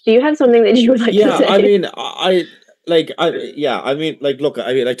perplexed. Do you have something that you would like to say? Look,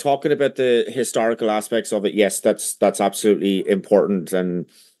 talking about the historical aspects of it, yes, that's absolutely important and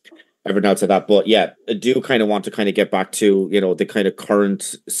everything else like that. But yeah, I do kind of want to kind of get back to, the kind of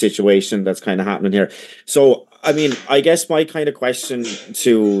current situation that's kind of happening here. So, I guess my kind of question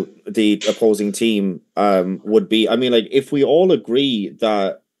to the opposing team would be, if we all agree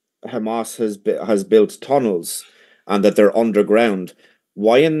that Hamas has built tunnels and that they're underground,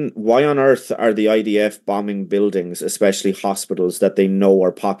 why on earth are the IDF bombing buildings, especially hospitals that they know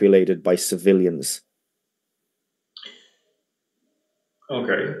are populated by civilians?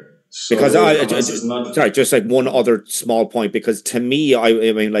 Okay. So because just like one Mm-hmm. other small point, because to me,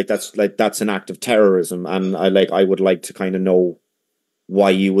 that's an act of terrorism, and I would like to kind of know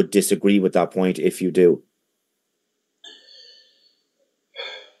why you would disagree with that point if you do.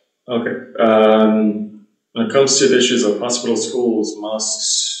 Okay. When it comes to the issues of hospitals, schools,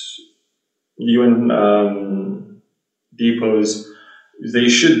 mosques, UN depots, they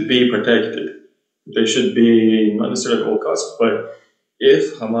should be protected. They should be not necessarily at all costs, but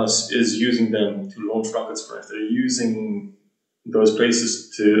if Hamas is using them to launch rockets from, if they're using those places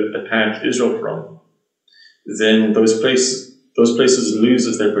to attack Israel from, then those places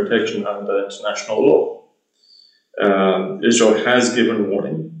loses their protection under international law. Israel has given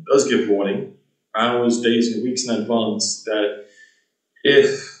warning, does give warning, hours, days, and weeks in advance that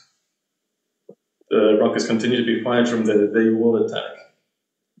if the rockets continue to be fired from there, they will attack.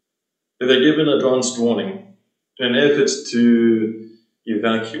 If they're given advanced warning, in an effort to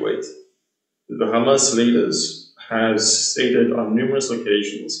evacuate, the Hamas leaders have stated on numerous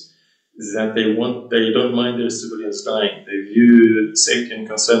occasions that they don't mind their civilians dying. They view safety and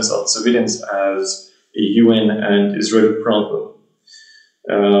concerns of civilians as a UN and Israeli problem.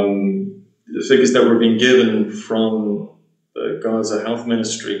 The figures that were being given from the Gaza Health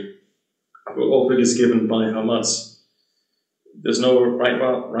Ministry were all figures given by Hamas. There's no right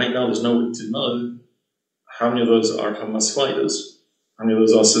now. There's no way to know how many of those are Hamas fighters, how many of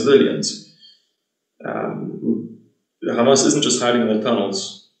those are civilians. Hamas isn't just hiding in the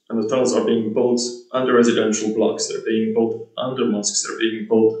tunnels, and the tunnels are being built under residential blocks. They're being built under mosques. They're being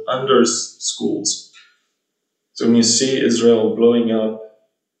built under schools. So when you see Israel blowing up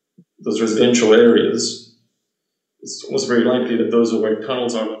those residential areas, it's almost very likely that those are where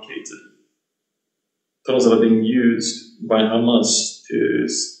tunnels are located. Tunnels that are being used by Hamas to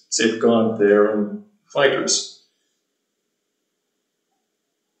safeguard their fighters.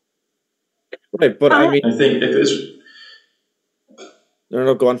 Right, but I think if it's...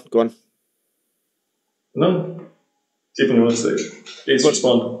 No, go on. No? Stephen wants to say. Please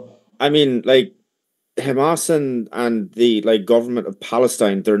respond. Hamas and the government of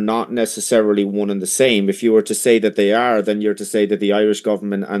Palestine, they're not necessarily one and the same. If you were to say that they are, then you're to say that the Irish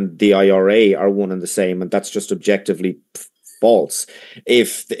government and the IRA are one and the same, and that's just objectively false.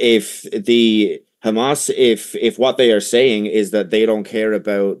 If the Hamas, if what they are saying is that they don't care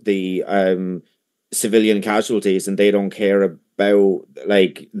about the civilian casualties and they don't care about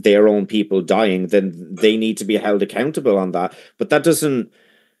their own people dying, then they need to be held accountable on that. But that doesn't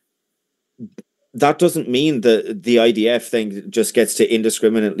mean that the IDF thing just gets to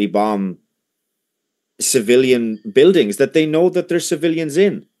indiscriminately bomb civilian buildings that they know that there's civilians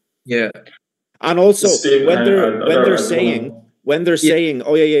in. Yeah. And also Steve, when they're saying when they're saying,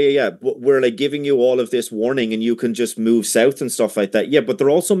 oh, yeah, we're like giving you all of this warning and you can just move south and stuff like that. Yeah, but they're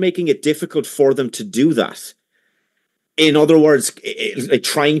also making it difficult for them to do that. In other words, like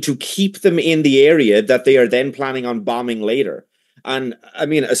trying to keep them in the area that they are then planning on bombing later. And I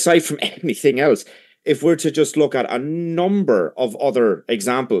mean, aside from anything else, if we're to just look at a number of other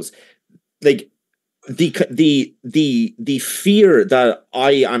examples, like the fear that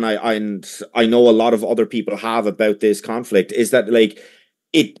I know a lot of other people have about this conflict is that like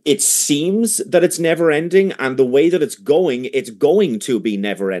it seems that it's never ending, and the way that it's going to be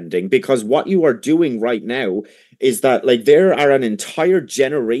never ending, because what you are doing right now is that like there are an entire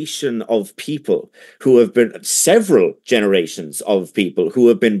generation of people who have been several generations of people who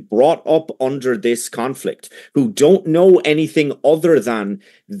have been brought up under this conflict, who don't know anything other than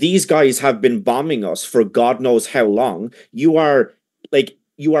these guys have been bombing us for God knows how long. You are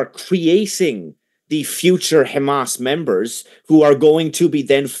creating the future Hamas members who are going to be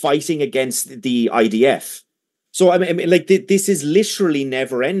then fighting against the IDF. So I mean, like this is literally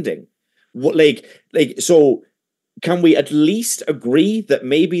never ending. So can we at least agree that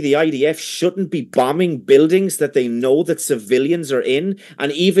maybe the IDF shouldn't be bombing buildings that they know that civilians are in?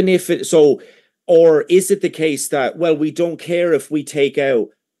 And even if or is it the case that, well, we don't care if we take out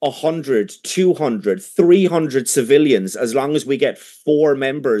 100, 200, 300 civilians as long as we get 4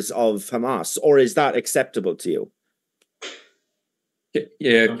 members of Hamas? Or is that acceptable to you?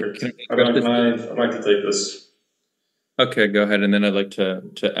 Yeah. Okay. I'd like to take this. Okay, go ahead, and then I'd like to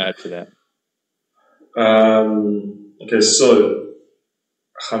add to that. Okay, so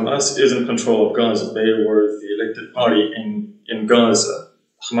Hamas is in control of Gaza. They were the elected party in Gaza.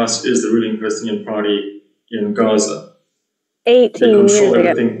 Hamas is the ruling Palestinian party in Gaza. 18 years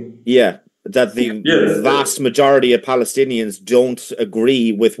ago. Yeah, that the vast majority of Palestinians don't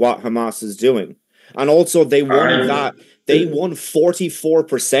agree with what Hamas is doing. And also they won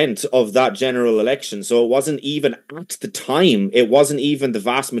 44% of that general election. So it wasn't even at the time, it wasn't even the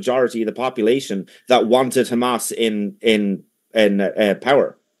vast majority of the population that wanted Hamas in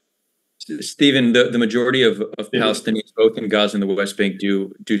power. Stephen, the majority of Palestinians, both in Gaza and the West Bank,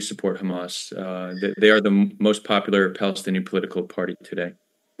 do support Hamas. They are the most popular Palestinian political party today.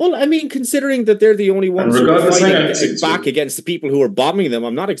 Well, I mean, considering that they're the only ones who are fighting back against the people who are bombing them,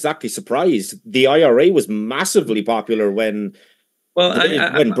 I'm not exactly surprised. The IRA was massively popular when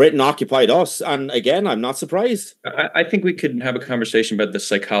Britain occupied us, and again, I'm not surprised. I think we could have a conversation about the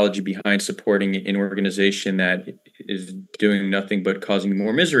psychology behind supporting an organization that is doing nothing but causing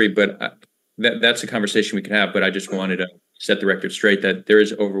more misery, but that's a conversation we can have, but I just wanted to set the record straight that there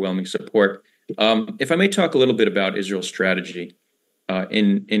is overwhelming support. If I may talk a little bit about Israel's strategy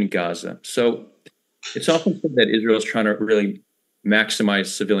in Gaza. So it's often said that Israel is trying to really maximize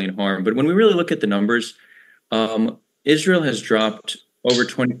civilian harm, but when we really look at the numbers, Israel has dropped over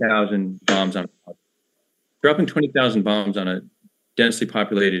 20,000 bombs on a dropping 20,000 bombs on a densely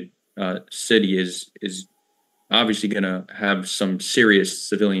populated city is obviously going to have some serious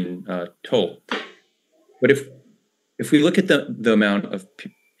civilian toll. But if we look at the amount of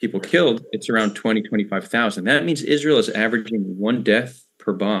people killed, it's around 25,000. That means Israel is averaging 1 death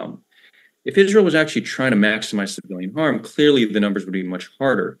per bomb. If Israel was actually trying to maximize civilian harm, clearly the numbers would be much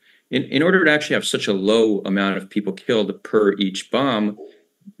harder. In order to actually have such a low amount of people killed per each bomb,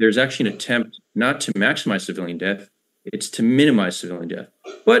 there's actually an attempt not to maximize civilian death, it's to minimize civilian death.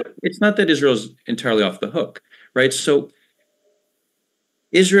 But it's not that Israel's entirely off the hook, right? So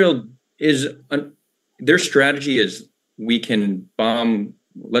Israel their strategy is we can bomb,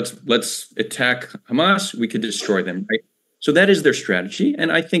 let's attack Hamas, we could destroy them, right? So that is their strategy,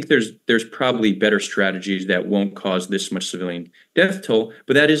 and I think there's probably better strategies that won't cause this much civilian death toll,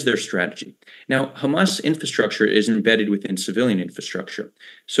 but that is their strategy. Now, Hamas infrastructure is embedded within civilian infrastructure,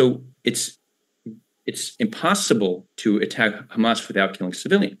 so it's impossible to attack Hamas without killing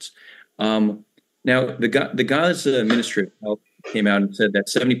civilians. Now, the Gaza Ministry of Health came out and said that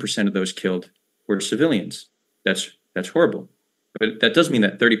 70% of those killed were civilians. That's horrible. But that does mean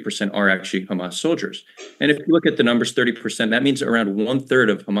that 30% are actually Hamas soldiers. And if you look at the numbers, 30%, that means around 1/3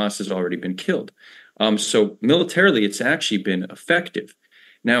 of Hamas has already been killed. So militarily, it's actually been effective.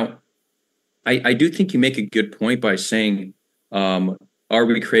 Now, I do think you make a good point by saying, are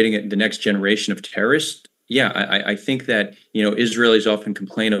we creating the next generation of terrorists? Yeah, I think that, Israelis often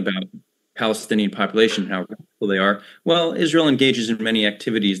complain about Palestinian population, how radical they are. Well, Israel engages in many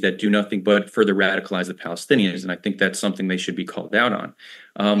activities that do nothing but further radicalize the Palestinians, and I think that's something they should be called out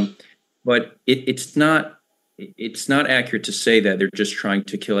on. But it's not accurate to say that they're just trying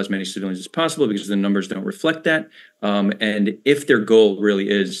to kill as many civilians as possible, because the numbers don't reflect that. And if their goal really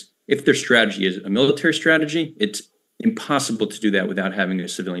is, if their strategy is a military strategy, it's impossible to do that without having a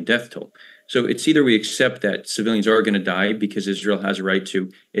civilian death toll. So it's either we accept that civilians are going to die because Israel has a right to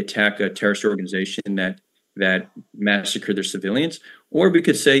attack a terrorist organization that massacred their civilians, or we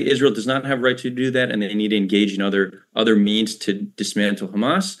could say Israel does not have a right to do that, and they need to engage in other means to dismantle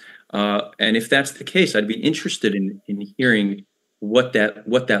Hamas. And if that's the case, I'd be interested in hearing what that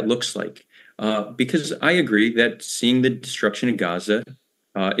looks like, because I agree that seeing the destruction in Gaza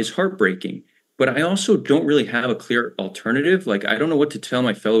is heartbreaking. But I also don't really have a clear alternative. Like, I don't know what to tell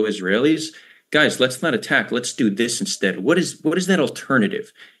my fellow Israelis. Guys, let's not attack. Let's do this instead. What is that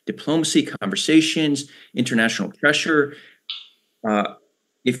alternative? Diplomacy, conversations, international pressure.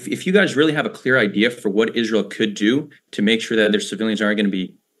 If you guys really have a clear idea for what Israel could do to make sure that their civilians aren't going to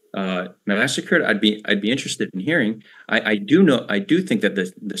be massacred, I'd be interested in hearing. I do think that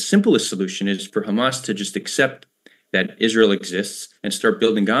the simplest solution is for Hamas to just accept that Israel exists and start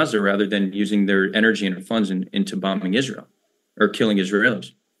building Gaza rather than using their energy and funds into bombing Israel or killing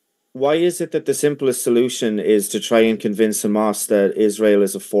Israelis. Why is it that the simplest solution is to try and convince Hamas that Israel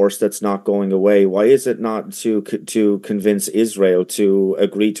is a force that's not going away? Why is it not to convince Israel to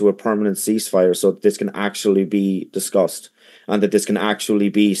agree to a permanent ceasefire so that this can actually be discussed and that this can actually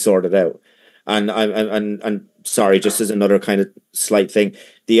be sorted out? And sorry, just as another kind of slight thing,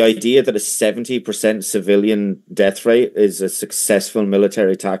 the idea that a 70% civilian death rate is a successful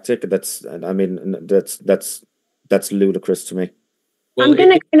military tactic, that's ludicrous to me. Well, I'm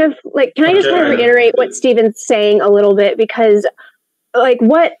going to kind of can I just kind of reiterate what Stephen's saying a little bit? Because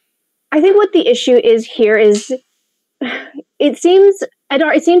what the issue is here is it seems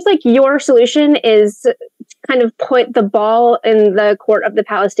like your solution is kind of put the ball in the court of the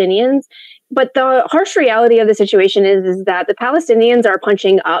Palestinians. But the harsh reality of the situation is that the Palestinians are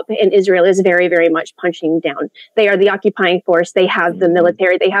punching up and Israel is very, very much punching down. They are the occupying force. They have the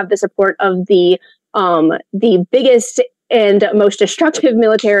military. They have the support of the biggest and most destructive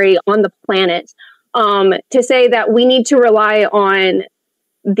military on the planet. To say that we need to rely on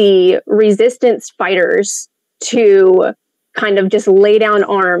the resistance fighters to kind of just lay down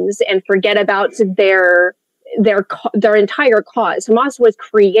arms and forget about their entire cause. Hamas was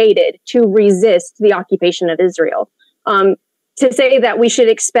created to resist the occupation of Israel. To say that we should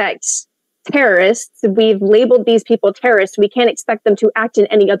expect terrorists, we've labeled these people terrorists, we can't expect them to act in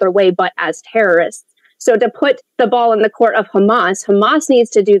any other way but as terrorists. So to put the ball in the court of Hamas needs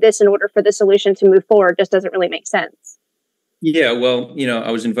to do this in order for the solution to move forward just doesn't really make sense. Yeah, well,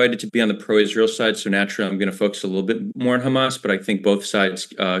 I was invited to be on the pro-Israel side, so naturally I'm going to focus a little bit more on Hamas, but I think both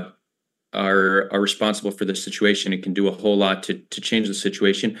sides are responsible for the situation and can do a whole lot to change the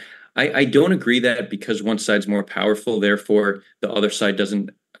situation. I don't agree that because one side's more powerful, therefore the other side doesn't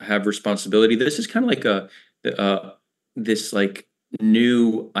have responsibility. This is kind of like this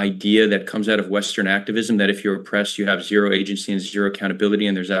new idea that comes out of Western activism that if you're oppressed, you have zero agency and zero accountability,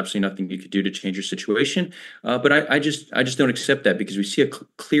 and there's absolutely nothing you could do to change your situation. But I just don't accept that, because we see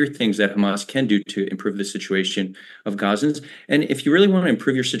clear things that Hamas can do to improve the situation of Gazans. And if you really want to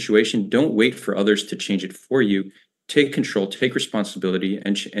improve your situation, don't wait for others to change it for you. Take control, take responsibility,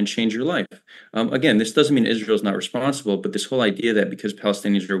 and change your life. Again, this doesn't mean Israel's not responsible, but this whole idea that because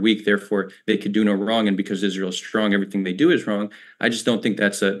Palestinians are weak, therefore they could do no wrong, and because Israel's strong, everything they do is wrong. I just don't think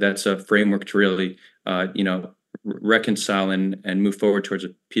that's a framework to really, reconcile and move forward towards a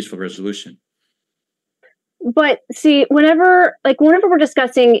peaceful resolution. But see, whenever we're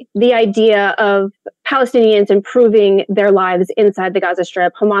discussing the idea of Palestinians improving their lives inside the Gaza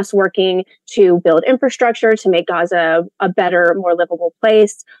Strip, Hamas working to build infrastructure to make Gaza a better, more livable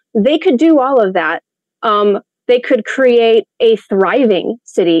place, they could do all of that. They could create thriving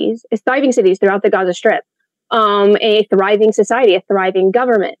cities throughout the Gaza Strip, a thriving society, a thriving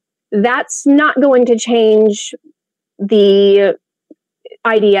government. That's not going to change the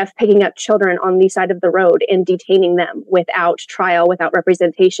IDF picking up children on the side of the road and detaining them without trial, without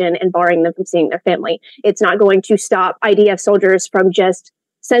representation, and barring them from seeing their family. It's not going to stop IDF soldiers from just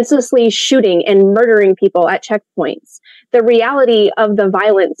senselessly shooting and murdering people at checkpoints. The reality of the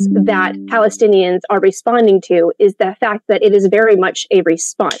violence that Palestinians are responding to is the fact that it is very much a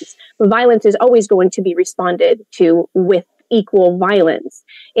response. Violence is always going to be responded to with equal violence.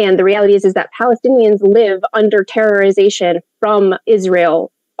 And the reality is that Palestinians live under terrorization from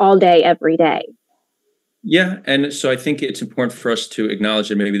Israel all day, every day. Yeah, and so I think it's important for us to acknowledge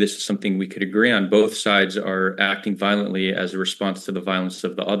that maybe this is something we could agree on. Both sides are acting violently as a response to the violence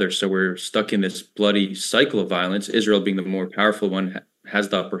of the other. So we're stuck in this bloody cycle of violence. Israel, being the more powerful one, has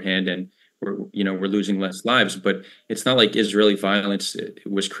the upper hand, and we're losing less lives. But it's not like Israeli violence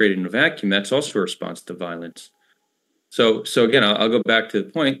was created in a vacuum. That's also a response to violence. So again, I'll go back to the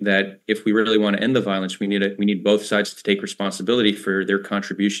point that if we really want to end the violence, we need both sides to take responsibility for their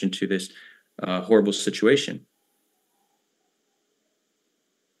contribution to this horrible situation.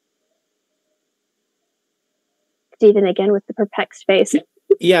 Stephen again with the perplexed face.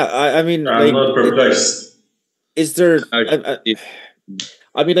 Yeah, I mean, I'm not perplexed. Is there? I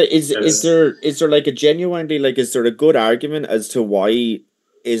mean, is there like a genuinely, like, is there a good argument as to why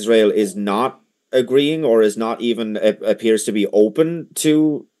Israel is not agreeing or is not even appears to be open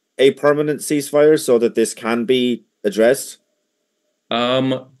to a permanent ceasefire so that this can be addressed?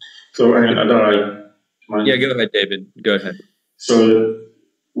 So yeah, go ahead, David. Go ahead. So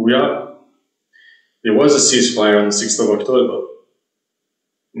there was a ceasefire on the 6th of October.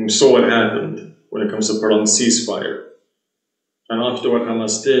 We saw what happened when it comes to prolonged ceasefire. And after what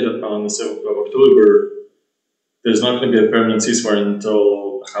Hamas did on the 7th of October, there's not going to be a permanent ceasefire until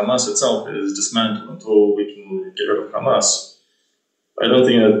Hamas itself is dismantled, until we can get rid of Hamas. I don't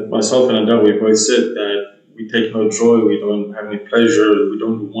think that myself and Adar, we both said that we take no joy, we don't have any pleasure, we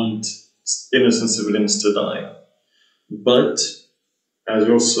don't want innocent civilians to die. But,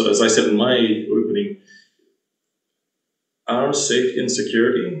 as I said in my opening, our safety and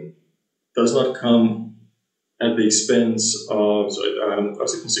security does not come at the expense of our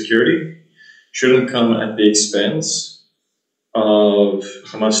safety and security shouldn't come at the expense of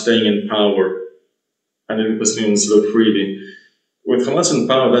Hamas staying in power and letting Palestinians live freely. With Hamas in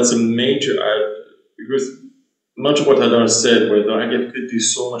power, that's a major, because much of what Hadar said, where the IDF could do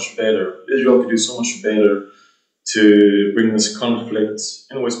so much better, Israel could do so much better to bring this conflict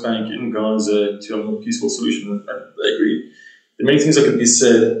in the West Bank, in Gaza, to a more peaceful solution. I agree. There are many things that could be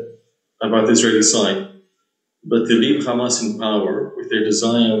said about the Israeli side, but to leave Hamas in power with their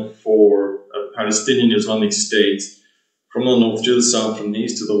desire for a Palestinian Islamic State from the north to the south, from the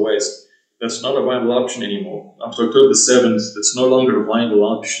east to the west, that's not a viable option anymore. After October 7th, it's no longer a viable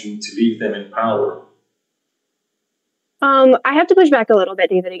option to leave them in power. I have to push back a little bit,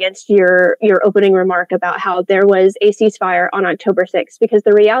 David, against your opening remark about how there was a ceasefire on October 6th, because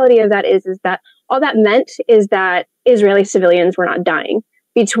the reality of that is that all that meant is that Israeli civilians were not dying.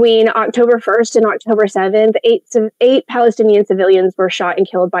 Between October 1st and October 7th, eight Palestinian civilians were shot and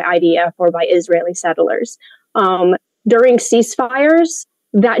killed by IDF or by Israeli settlers. During ceasefires,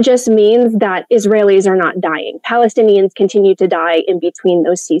 that just means that Israelis are not dying. Palestinians continue to die in between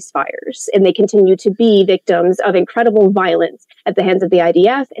those ceasefires, and they continue to be victims of incredible violence at the hands of the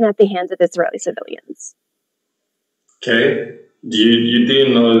IDF and at the hands of Israeli civilians. Okay. You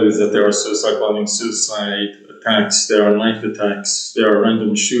do know that there are suicide bombings, suicide attacks, there are knife attacks, there are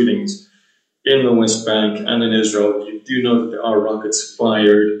random shootings in the West Bank and in Israel. You do know that there are rockets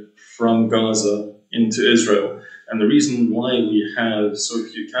fired from Gaza into Israel. And the reason why we have so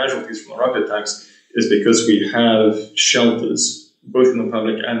few casualties from the rocket attacks is because we have shelters, both in the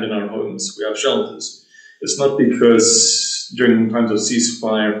public and in our homes. We have shelters. It's not because during times of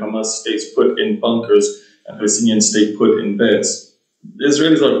ceasefire, Hamas stays put in bunkers and Palestinians stay put in beds. The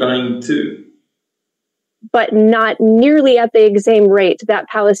Israelis are dying too. But not nearly at the same rate that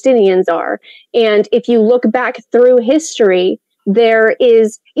Palestinians are. And if you look back through history, there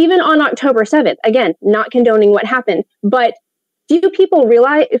is, even on October 7th, again, not condoning what happened, but few people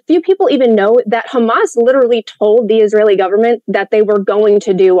even know that Hamas literally told the Israeli government that they were going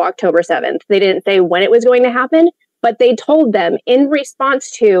to do October 7th. They didn't say when it was going to happen, but they told them in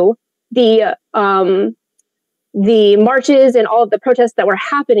response to the marches and all of the protests that were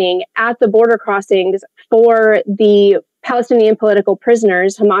happening at the border crossings for the Palestinian political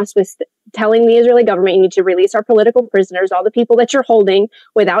prisoners. Hamas was telling the Israeli government, you need to release our political prisoners, all the people that you're holding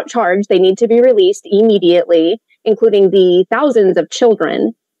without charge, they need to be released immediately, including the thousands of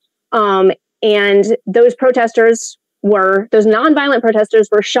children. And those nonviolent protesters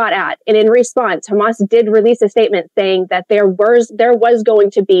were shot at. And in response, Hamas did release a statement saying that there was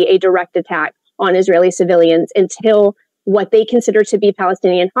going to be a direct attack on Israeli civilians until what they consider to be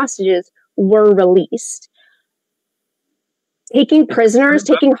Palestinian hostages were released. Taking prisoners,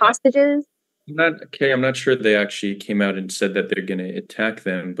 taking hostages. I'm not sure they actually came out and said that they're going to attack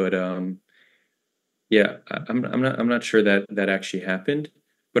them, but yeah, I'm not sure that actually happened.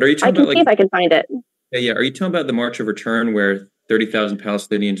 But are you talking about, see if I can find it. Yeah. Are you talking about the March of Return where 30,000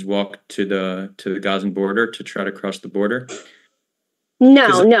 Palestinians walked to the Gazan border to try to cross the border?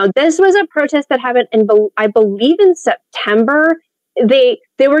 No. This was a protest that happened I believe in September. They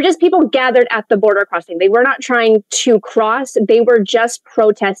were just people gathered at the border crossing. They were not trying to cross. They were just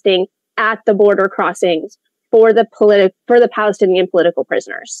protesting at the border crossings for the Palestinian political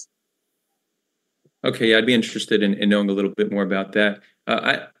prisoners. Okay, yeah, I'd be interested in knowing a little bit more about that.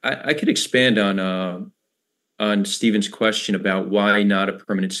 I could expand on on Stephen's question about why not a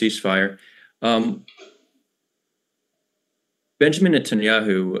permanent ceasefire. Benjamin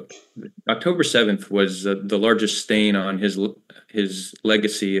Netanyahu, October 7th was the largest stain on his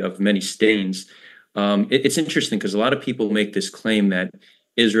legacy of many stains. It's interesting because a lot of people make this claim that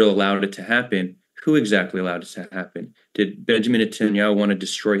Israel allowed it to happen. Who exactly allowed it to happen? Did Benjamin Netanyahu want to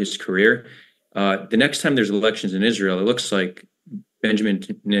destroy his career? The next time there's elections in Israel, it looks like Benjamin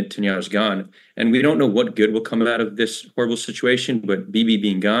Netanyahu is gone. And we don't know what good will come out of this horrible situation, but Bibi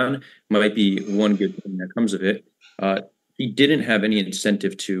being gone might be one good thing that comes of it. He didn't have any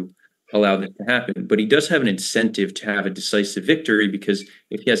incentive to allow that to happen, but he does have an incentive to have a decisive victory, because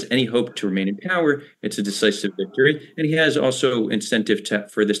if he has any hope to remain in power, it's a decisive victory. And he has also incentive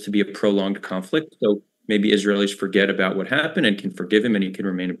for this to be a prolonged conflict. So maybe Israelis forget about what happened and can forgive him, and he can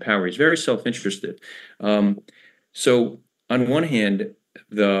remain in power. He's very self-interested. So on one hand,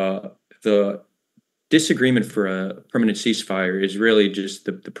 the disagreement for a permanent ceasefire is really just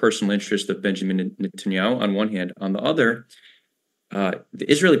the personal interest of Benjamin Netanyahu on one hand. On the other,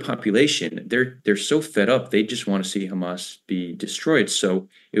 the Israeli population, they're so fed up, they just want to see Hamas be destroyed. So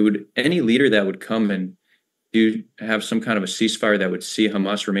any leader that would come and have some kind of a ceasefire that would see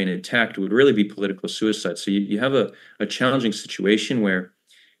Hamas remain intact would really be political suicide. So you have a challenging situation where,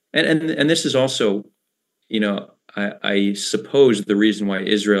 and this is also, I suppose the reason why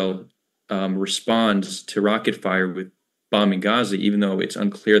Israel responds to rocket fire with bombing Gaza, even though it's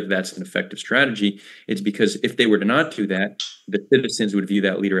unclear that that's an effective strategy, it's because if they were to not do that, the citizens would view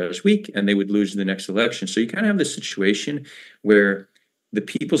that leader as weak and they would lose the next election. So you kind of have this situation where the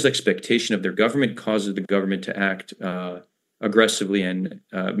people's expectation of their government causes the government to act aggressively and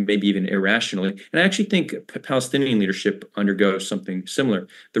maybe even irrationally. And I actually think Palestinian leadership undergoes something similar.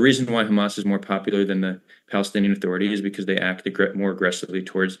 The reason why Hamas is more popular than the Palestinian Authority is because they act more aggressively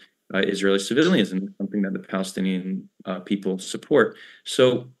towards Israeli civilians, and something that the Palestinian people support.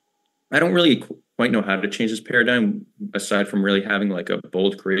 So I don't really quite know how to change this paradigm, aside from really having like a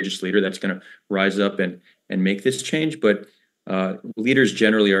bold, courageous leader that's going to rise up and make this change. But leaders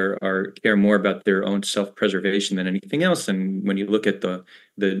generally care more about their own self-preservation than anything else. And when you look at the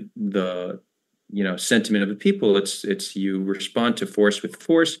sentiment of the people, it's you respond to force with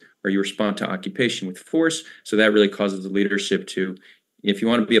force, or you respond to occupation with force. So that really causes the leadership to, if you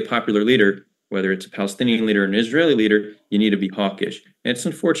want to be a popular leader, whether it's a Palestinian leader or an Israeli leader, you need to be hawkish. And it's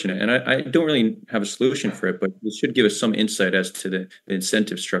unfortunate. And I don't really have a solution for it, but it should give us some insight as to the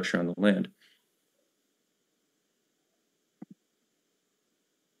incentive structure on the land.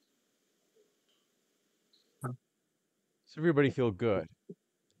 Does everybody feel good?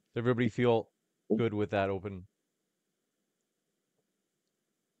 Does everybody feel good with that open?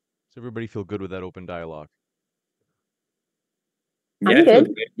 Does everybody feel good with that open dialogue? I'm good.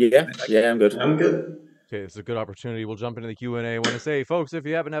 Yeah, I'm good. I'm good. Okay, it's a good opportunity. We'll jump into the Q&A. I want to say, folks, if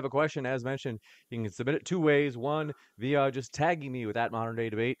you happen to have a question, as mentioned, you can submit it two ways. One, via just tagging me with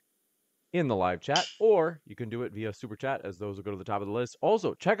 @ModernDayDebate in the live chat, or you can do it via Super Chat, as those will go to the top of the list.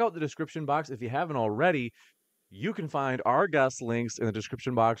 Also, check out the description box if you haven't already. You can find our guest links in the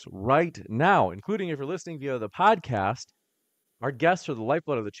description box right now, including if you're listening via the podcast. Our guests are the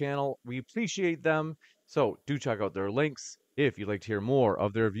lifeblood of the channel. We appreciate them. So do check out their links if you'd like to hear more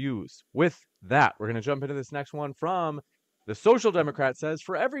of their views. With that, we're going to jump into this next one from the Social Democrat. Says,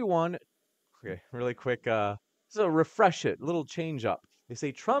 for everyone, okay, really quick, so refresh it, a little change up. They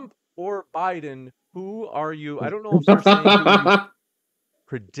say, Trump or Biden, who are you? I don't know if they're saying who are you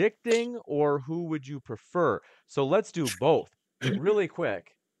predicting or who would you prefer. So let's do both really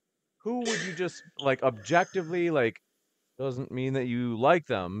quick. Who would you just like objectively, like, doesn't mean that you like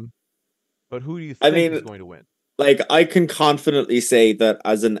them, but who do you think is going to win? Like, I can confidently say that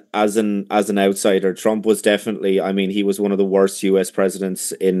as an outsider, Trump was definitely, he was one of the worst US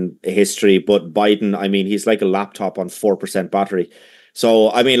presidents in history, but Biden, he's like a laptop on 4% battery. So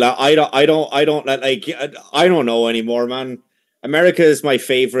I don't know anymore, man. America is my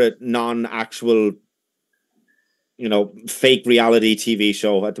favorite non-actual, fake reality TV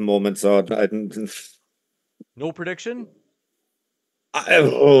show at the moment. So no prediction.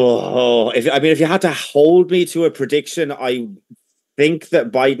 If you had to hold me to a prediction, I think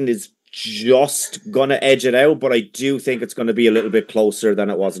that Biden is just gonna edge it out, but I do think it's going to be a little bit closer than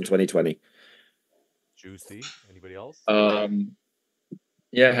it was in 2020. Juicy. Anybody else?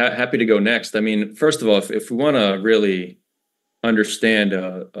 Yeah, happy to go next. First of all, if we want to really understand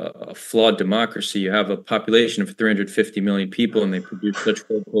a flawed democracy, you have a population of 350 million people, and they produce such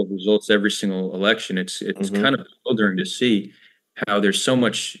horrible results every single election. It's kind of bewildering to see how there's so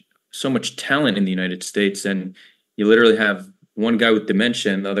much talent in the United States, and you literally have one guy with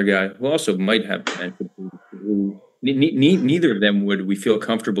dementia and the other guy who also might have dementia, who neither of them would we feel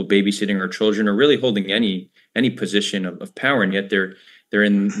comfortable babysitting our children or really holding any position of power, and yet they're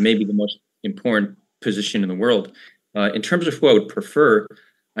in maybe the most important position in the world. In terms of who I would prefer,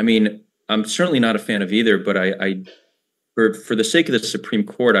 I mean, I'm certainly not a fan of either, but I for the sake of the Supreme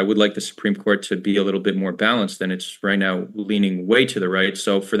Court, I would like the Supreme Court to be a little bit more balanced than it's right now, leaning way to the right.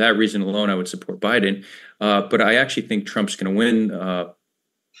 So for that reason alone, I would support Biden. But I actually think Trump's going to win.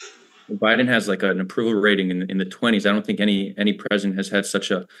 Biden has like an approval rating in the 20s. I don't think any president has had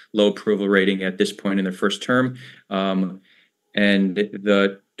such a low approval rating at this point in their first term. And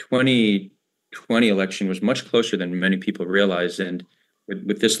the 2020 election was much closer than many people realize. And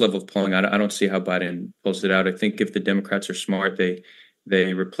with this level of polling, I don't see how Biden pulls it out. I think if the Democrats are smart, they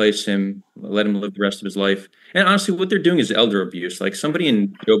replace him, let him live the rest of his life. And honestly, what they're doing is elder abuse. Like somebody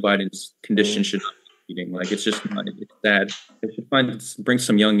in Joe Biden's condition should not be eating. Like it's just not. It's sad. They should bring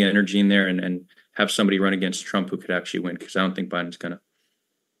some young energy in there and have somebody run against Trump who could actually win. Because I don't think Biden's gonna.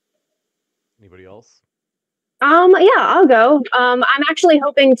 Anybody else? Yeah, I'll go. I'm actually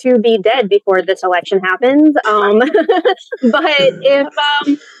hoping to be dead before this election happens. But if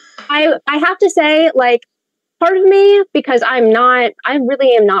I have to say, like, part of me, because I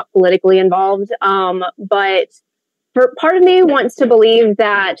really am not politically involved. But part of me wants to believe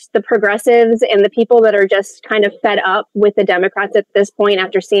that the progressives and the people that are just kind of fed up with the Democrats at this point,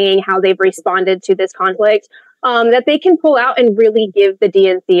 after seeing how they've responded to this conflict, that they can pull out and really give the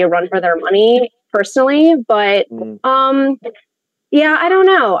DNC a run for their money. Personally, but yeah, I don't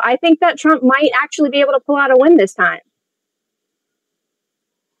know. I think that Trump might actually be able to pull out a win this time.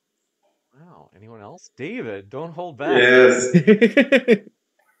 Wow. Anyone else? David, don't hold back. Yes. When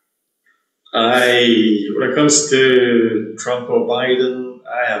it comes to Trump or Biden,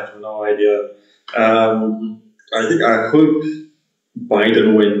 I have no idea. I hope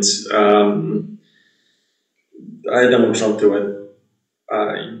Biden wins. I don't want Trump to win.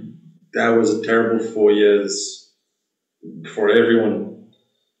 That was a terrible 4 years for everyone.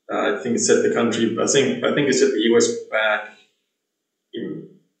 I think it set the country. I think it set the US back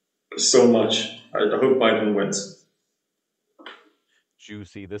so much. I hope Biden wins.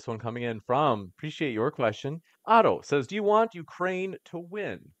 Juicy. This one coming in from, appreciate your question. Otto says, do you want Ukraine to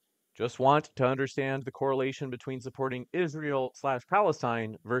win? Just want to understand the correlation between supporting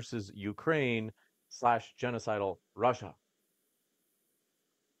Israel/Palestine versus Ukraine/genocidal Russia.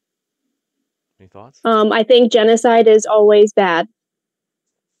 Any thoughts? I think genocide is always bad.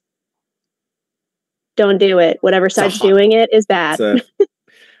 Don't do it. Whatever side's doing it is bad.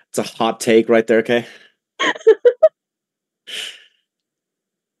 It's a hot take right there, Kay.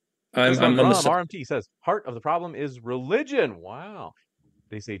 RMT says, heart of the problem is religion. Wow.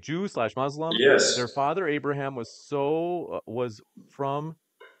 They say Jew/Muslim. Yes. Their father Abraham was from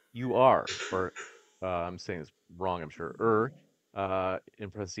Ur, or I'm saying this wrong, I'm sure. In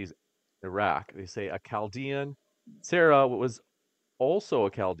parentheses, Iraq. They say a Chaldean. Sarah was also a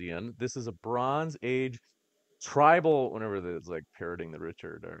Chaldean. This is a Bronze Age tribal, whenever it's like parroting the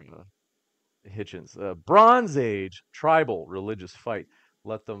Richard or Hitchens. Bronze Age tribal religious fight.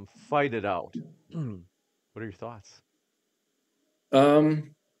 Let them fight it out. What are your thoughts? Yeah,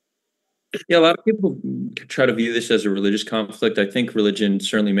 a lot of people try to view this as a religious conflict. I think religion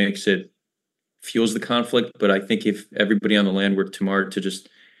certainly fuels the conflict, but I think if everybody on the land were tomorrow to just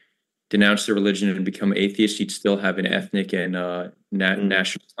denounce their religion and become atheist, you'd still have an ethnic and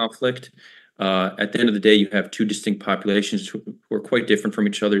national conflict. At the end of the day, you have two distinct populations who are quite different from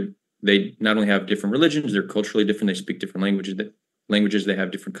each other. They not only have different religions, they're culturally different, they speak different languages, they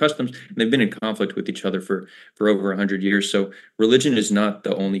have different customs, and they've been in conflict with each other for over 100 years. So religion is not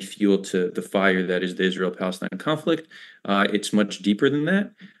the only fuel to the fire that is the Israel-Palestine conflict. It's much deeper than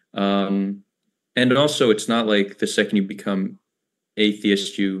that. And also, it's not like the second you become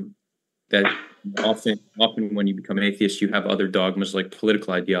atheist, that often when you become atheist, you have other dogmas like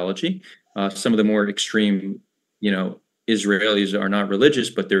political ideology. Some of the more extreme, Israelis are not religious,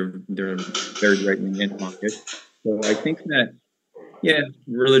 but they're very right-wing in pocket. So I think that,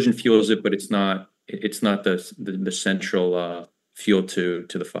 religion fuels it, but it's not the central fuel to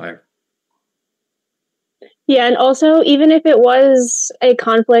the fire. Yeah, and also, even if it was a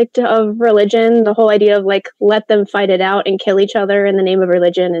conflict of religion, the whole idea of let them fight it out and kill each other in the name of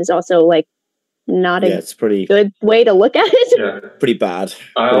religion is also not it's pretty good way to look at it. Yeah. Pretty bad.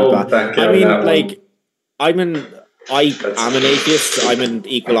 I'm an atheist. I'm an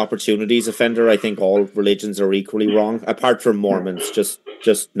equal opportunities offender. I think all religions are equally wrong, apart from Mormons. Just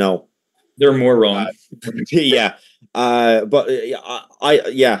no. They're more wrong. Yeah. I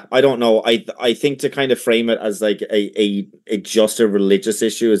don't know. I think to kind of frame it as like a just a religious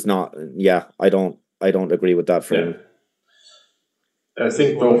issue is not. Yeah, I don't I don't agree with that framing. I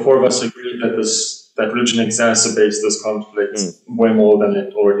think the four of us agree that religion exacerbates this conflict way more than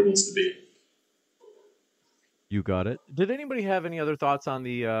it already needs to be. You got it. Did anybody have any other thoughts on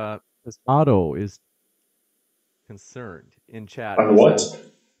the this Otto is concerned in chat? On what?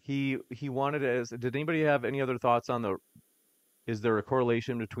 He wanted as did anybody have any other thoughts on the is there a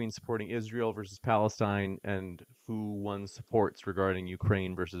correlation between supporting Israel versus Palestine and who one supports regarding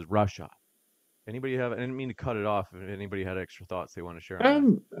Ukraine versus Russia? Anybody have? I didn't mean to cut it off. If anybody had extra thoughts they want to share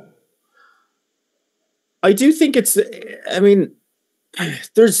on that. I do think it's. I mean,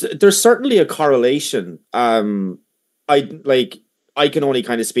 there's certainly a correlation. I can only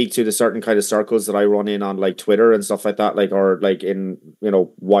kind of speak to the certain kind of circles that I run in on like Twitter and stuff like that, like or like in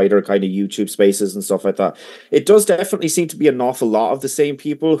wider kind of YouTube spaces and stuff like that. It does definitely seem to be an awful lot of the same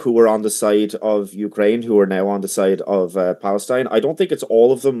people who were on the side of Ukraine who are now on the side of Palestine. I don't think it's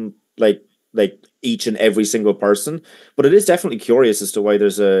all of them like each and every single person, but it is definitely curious as to why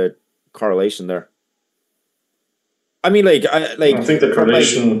there's a correlation there. I mean, I think the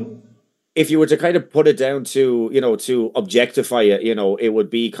correlation. If you were to kind of put it down to, to objectify it, it would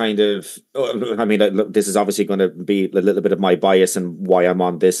be kind of, I mean, this is obviously going to be a little bit of my bias and why I'm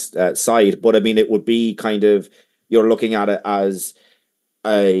on this side, but I mean, it would be kind of, you're looking at it as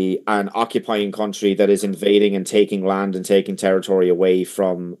an occupying country that is invading and taking land and taking territory away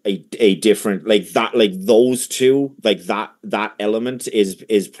from a different, those two, that element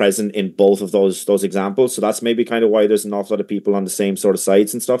is present in both of those examples. So that's maybe kind of why there's an awful lot of people on the same sort of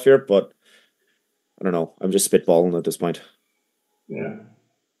sides and stuff here, but I don't know. I'm just spitballing at this point. Yeah.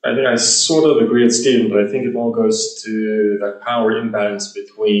 I think I sort of agree with Stephen, but I think it all goes to that power imbalance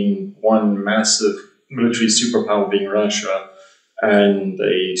between one massive military superpower being Russia and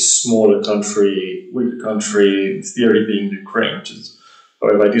a smaller country, weaker country, in theory being Ukraine.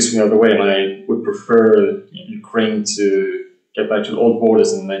 However, I do swing the other way, and I would prefer Ukraine to get back to the old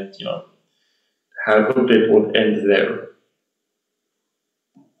borders and that, hope it would end there.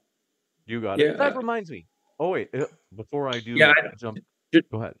 You got it. That reminds me. Oh, wait. Before I do jump,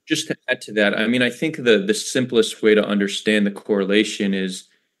 go ahead. Just to add to that, I mean, I think the simplest way to understand the correlation is,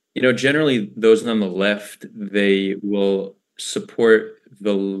 generally those on the left, they will support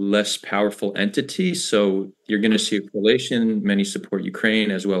the less powerful entity. So you're going to see a correlation. Many support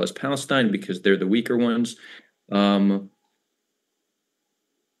Ukraine as well as Palestine because they're the weaker ones. So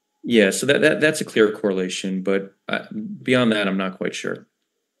that's a clear correlation. But beyond that, I'm not quite sure.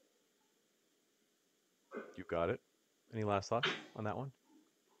 You got it. Any last thoughts on that one?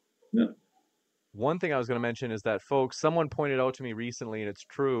 No. One thing I was going to mention is that, folks, someone pointed out to me recently, and it's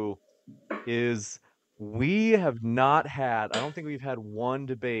true, is we have not had, I don't think we've had one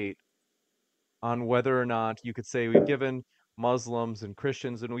debate on whether or not you could say we've given Muslims and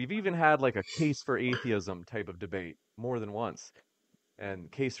Christians, and we've even had like a case for atheism type of debate more than once,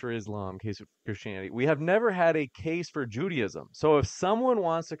 and case for Islam, case for Christianity. We have never had a case for Judaism. So if someone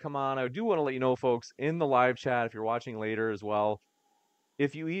wants to come on, I do want to let you know, folks, in the live chat, if you're watching later as well,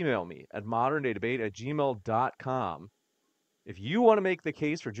 if you email me at moderndaydebate@gmail.com, if you want to make the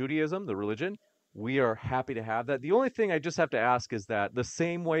case for Judaism, the religion, we are happy to have that. The only thing I just have to ask is that the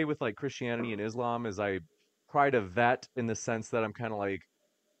same way with like Christianity and Islam is I try to vet in the sense that I'm kind of like,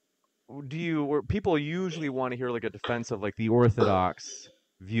 or people usually want to hear like a defense of like the Orthodox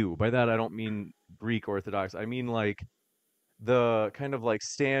view. By that, I don't mean Greek Orthodox. I mean like the kind of like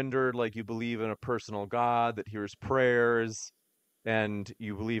standard, like you believe in a personal God that hears prayers and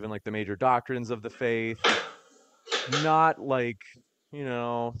you believe in like the major doctrines of the faith. Not like,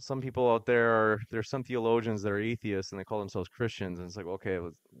 some people out there's some theologians that are atheists and they call themselves Christians. And it's like, okay,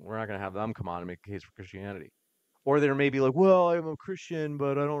 we're not going to have them come on and make a case for Christianity. Or they're maybe like, well, I'm a Christian,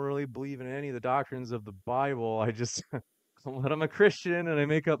 but I don't really believe in any of the doctrines of the Bible. I just, but I'm a Christian and I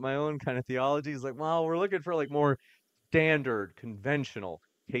make up my own kind of theology. It's like, well, we're looking for like more standard, conventional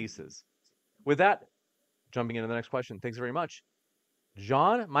cases. With that, jumping into the next question. Thanks very much.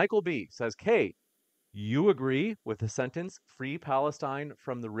 John Michael B. says, Kay, you agree with the sentence, free Palestine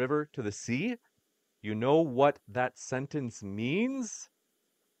from the river to the sea? You know what that sentence means?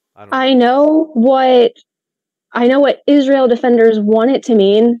 I know what Israel defenders want it to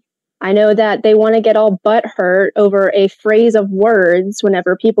mean. I know that they want to get all butthurt over a phrase of words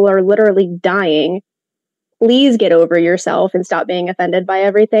whenever people are literally dying. Please get over yourself and stop being offended by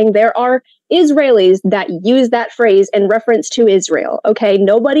everything. There are Israelis that use that phrase in reference to Israel. Okay,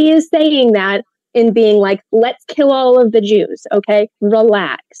 nobody is saying that in being like, let's kill all of the Jews. Okay,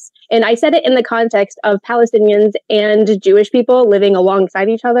 relax. And I said it in the context of Palestinians and Jewish people living alongside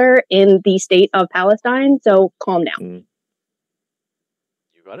each other in the state of Palestine. So calm down.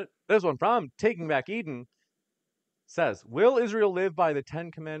 You You got it. This one from Taking Back Eden says, will Israel live by the 10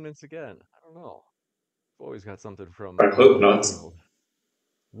 Commandments again? I don't know. I've always got something from I hope not.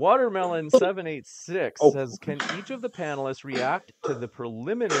 Watermelon 786 Oh. says, can each of the panelists react to the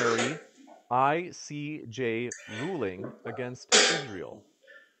preliminary ICJ ruling against Israel?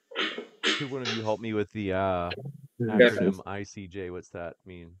 Could one of you help me with the acronym ICJ? What's that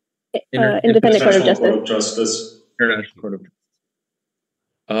mean? Independent Court of International Court of Justice. Justice. International Court of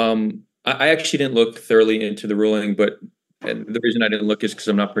I actually didn't look thoroughly into the ruling, but the reason I didn't look is because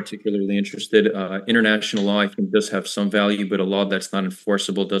I'm not particularly interested. International law, I think, does have some value, but a law that's not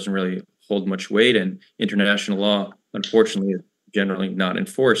enforceable doesn't really hold much weight. And international law, unfortunately, is generally not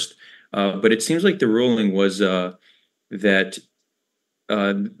enforced. But it seems like the ruling was that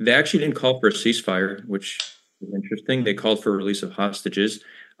they actually didn't call for a ceasefire, which is interesting. They called for release of hostages.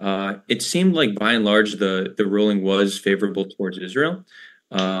 It seemed like, by and large, the ruling was favorable towards Israel.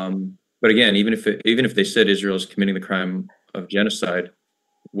 But again, even if they said Israel is committing the crime of genocide,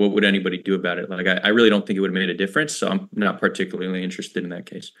 what would anybody do about it? Like, I really don't think it would have made a difference. So I'm not particularly interested in that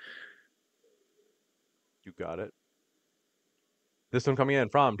case. You got it. This one coming in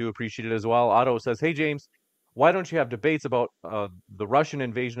from Do Appreciate It as well. Otto says, hey, James, why don't you have debates about the Russian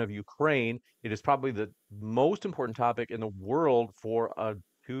invasion of Ukraine? It is probably the most important topic in the world for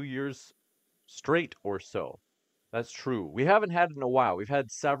 2 years straight or so. That's true. We haven't had it in a while. We've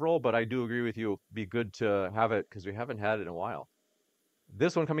had several, but I do agree with you. It'd be good to have it because we haven't had it in a while.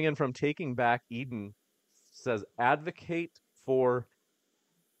 This one coming in from Taking Back Eden says, advocate for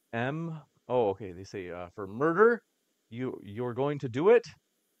they say for murder. You're going to do it?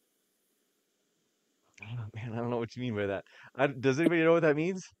 Oh, man, I don't know what you mean by that. Does anybody know what that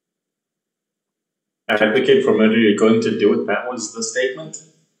means? Advocate for murder, you're going to do it? That was the statement?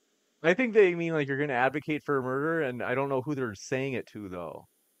 I think they mean like you're going to advocate for murder, and I don't know who they're saying it to, though.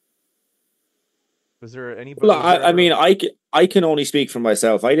 Was there anybody? Well, I mean, I can only speak for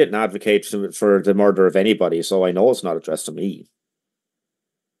myself. I didn't advocate for the murder of anybody, so I know it's not addressed to me.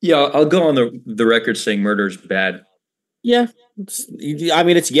 Yeah, I'll go on the record saying murder is bad. Yeah. I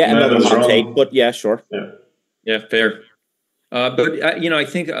mean, it's yet another hot take, but yeah, sure. Yeah, fair. But I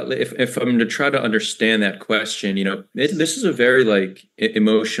think if I'm to try to understand that question, this is a very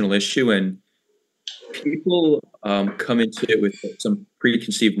emotional issue, and people come into it with some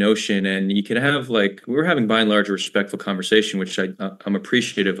preconceived notion, and you can have we're having by and large a respectful conversation, which I'm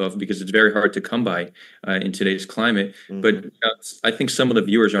appreciative of because it's very hard to come by in today's climate. Mm-hmm. But I think some of the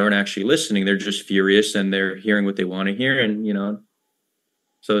viewers aren't actually listening; they're just furious and they're hearing what they want to hear, and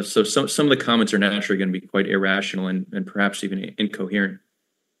So some of the comments are naturally going to be quite irrational and perhaps even incoherent.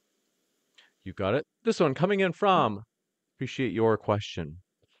 You got it. This one coming in from, appreciate your question.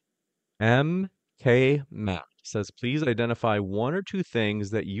 MK Matt says, please identify one or two things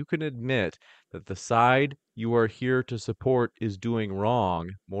that you can admit that the side you are here to support is doing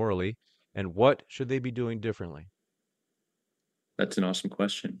wrong morally, and what should they be doing differently? That's an awesome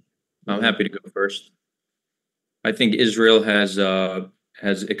question. I'm happy to go first. I think Israel has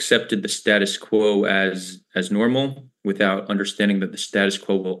accepted the status quo as normal without understanding that the status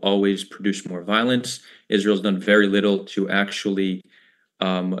quo will always produce more violence. Israel's done very little to actually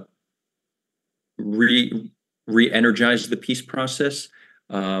re-energize the peace process.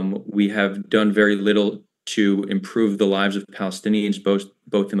 We have done very little to improve the lives of Palestinians,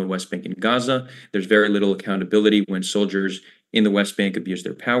 both in the West Bank and Gaza. There's very little accountability when soldiers in the West Bank abuse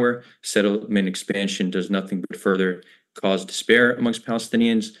their power. Settlement expansion does nothing but further cause despair amongst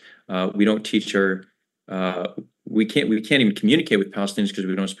Palestinians. We don't teach we can't even communicate with Palestinians because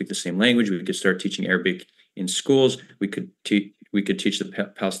we don't speak the same language. We could start teaching Arabic in schools. We could teach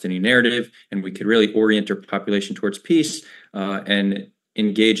the Palestinian narrative, and we could really orient our population towards peace and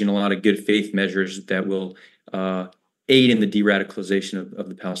engage in a lot of good faith measures that will aid in the de-radicalization of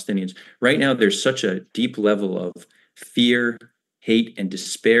the Palestinians. Right now, there's such a deep level of fear, hate, and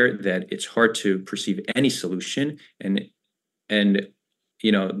despair that it's hard to perceive any solution. And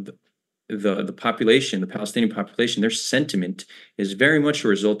the population, the Palestinian population, their sentiment is very much a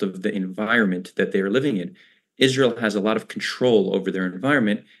result of the environment that they are living in. Israel has a lot of control over their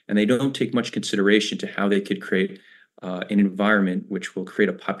environment, and they don't take much consideration to how they could create an environment which will create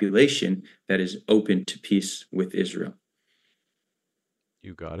a population that is open to peace with Israel.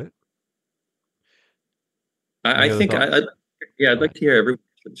 You got it. I'd like to hear everyone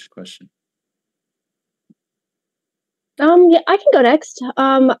answer this question. Yeah, I can go next.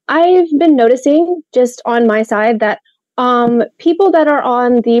 I've been noticing just on my side that people that are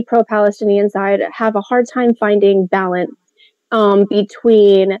on the pro-Palestinian side have a hard time finding balance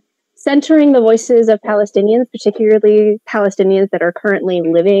between centering the voices of Palestinians, particularly Palestinians that are currently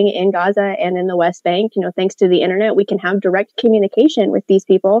living in Gaza and in the West Bank. Thanks to the internet, we can have direct communication with these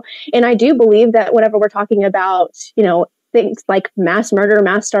people. And I do believe that whenever we're talking about, things like mass murder,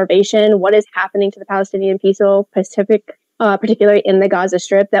 mass starvation, what is happening to the Palestinian people, particularly in the Gaza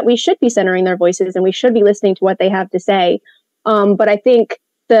Strip, that we should be centering their voices and we should be listening to what they have to say. But I think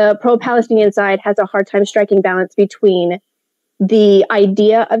the pro-Palestinian side has a hard time striking balance between the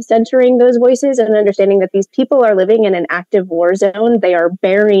idea of centering those voices and understanding that these people are living in an active war zone. They are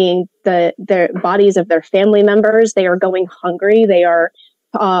burying the bodies of their family members. They are going hungry. They are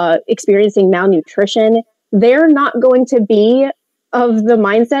experiencing malnutrition. They're not going to be of the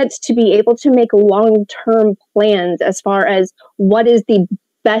mindset to be able to make long-term plans as far as what is the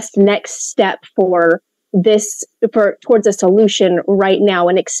best next step towards a solution right now,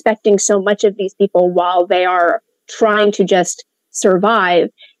 and expecting so much of these people while they are trying to just survive,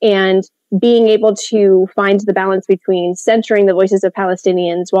 and being able to find the balance between centering the voices of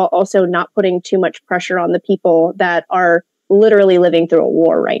Palestinians while also not putting too much pressure on the people that are literally living through a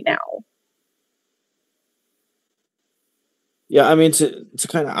war right now. Yeah, I mean, to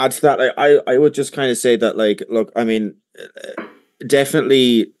kind of add to that, I would just kind of say that, like, look, I mean,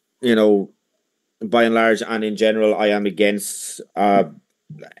 definitely, by and large and in general, I am against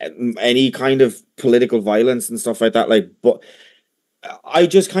any kind of political violence and stuff like that. Like, but I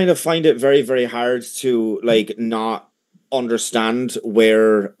just kind of find it very, very hard to, like, not understand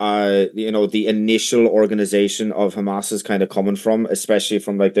where, the initial organization of Hamas is kind of coming from, especially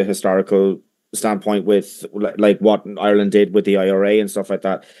from, like, the historical standpoint with, like, what Ireland did with the IRA and stuff like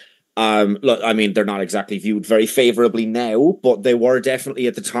that. Look, I mean, they're not exactly viewed very favorably now, but they were definitely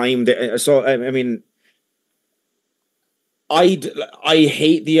at the time. So, I mean, I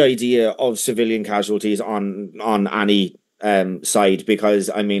hate the idea of civilian casualties on any side, because,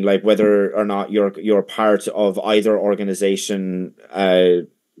 I mean, like, whether or not you're part of either organization, of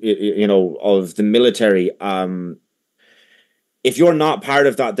the military, if you're not part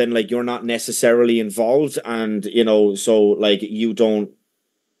of that, then, like, you're not necessarily involved, and so, like, you don't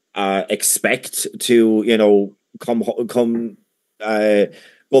expect to come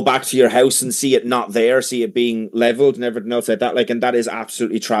go back to your house and see it not there, see it being leveled and everything else like that. Like, and that is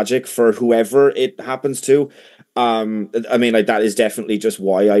absolutely tragic for whoever it happens to. I mean, like, that is definitely just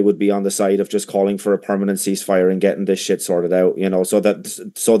why I would be on the side of just calling for a permanent ceasefire and getting this shit sorted out, so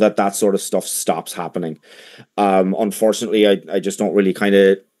that sort of stuff stops happening. Unfortunately, I just don't really kind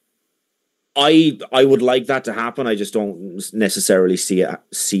of. I would like that to happen. I just don't necessarily see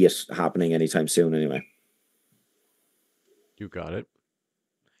it happening anytime soon. Anyway, You got it.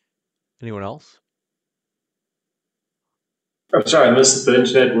 Anyone else? I'm sorry, I missed the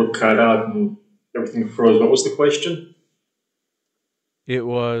internet would cut out and everything froze. What was the question? It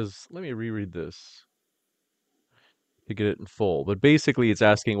was, let me reread this to get it in full. But basically, it's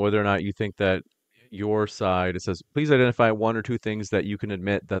asking whether or not you think that your side, it says, please identify one or two things that you can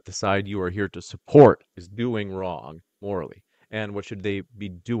admit that the side you are here to support is doing wrong morally, and what should they be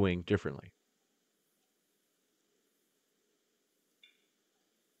doing differently?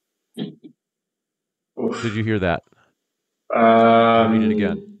 Oof. Did you hear that? I'll read it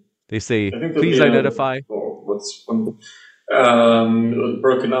again. They say, please identify. What's one?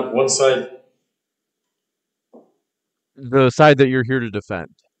 Broken up. One side. The side that you're here to defend.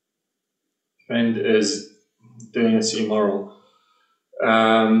 And is doing us immoral.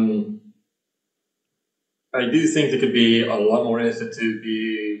 I do think there could be a lot more effort to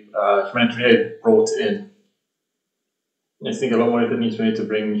be humanitarian aid brought in. I think a lot more effort needs to be made to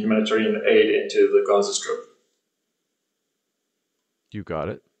bring humanitarian aid into the Gaza Strip. You got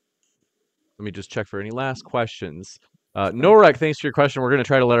it. Let me just check for any last questions. Norek, thanks for your question. We're going to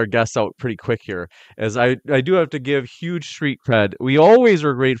try to let our guests out pretty quick here, as I do have to give huge street cred. We always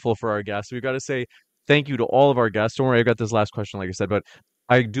are grateful for our guests. We've got to say thank you to all of our guests. Don't worry, I got this last question, like I said, but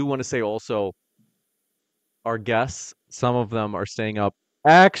I do want to say also, our guests, some of them are staying up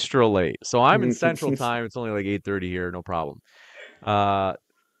extra late. So I'm in Central Time. It's only like 8:30 here. No problem.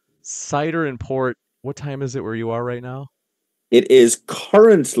 Cider and Port, what time is it where you are right now? it is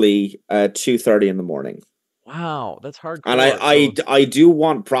currently 2:30 in the morning. Wow, that's hardcore. And I do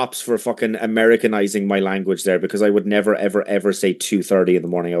want props for fucking Americanizing my language there, because I would never, ever, ever say 2:30 in the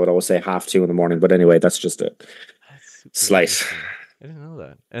morning. I would always say 2:30 in the morning. But anyway, that's just a slice. I didn't know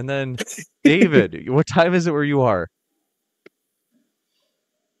that. And then, David, what time is it where you are?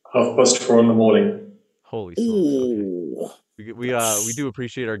 4:30 in the morning. Holy smokes. Okay. We do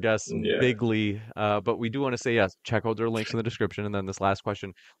appreciate our guests bigly, but we do want to say, yes, check out their links in the description. And then this last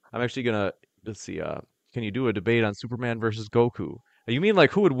question, I'm actually going to, let's see, can you do a debate on Superman versus Goku? You mean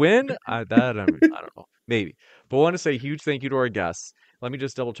like who would win? I don't know. Maybe. But I want to say huge thank you to our guests. Let me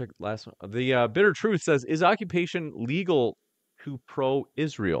just double check the last one. The Bitter Truth says, is occupation legal to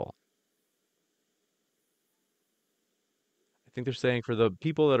pro-Israel? I think they're saying for the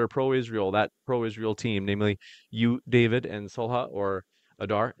people that are pro-Israel, that pro-Israel team, namely you, David, and Sulha or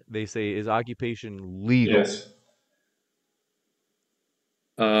Adar, they say, is occupation legal? Yes.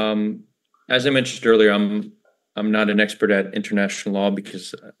 As I mentioned earlier, I'm not an expert at international law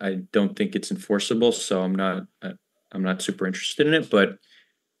because I don't think it's enforceable, so I'm not super interested in it. But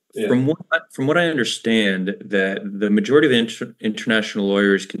Yeah. from what I understand, that the majority of international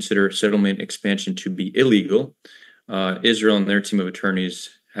lawyers consider settlement expansion to be illegal. Israel and their team of attorneys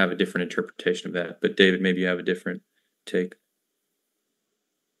have a different interpretation of that. But David, maybe you have a different take.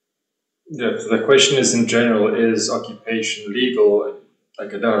 Yeah, the question is in general, is occupation legal?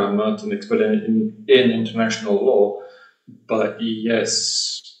 Like Adar, I'm not an expert in international law, but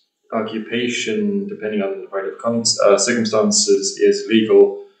yes, occupation, depending on the right of circumstances, is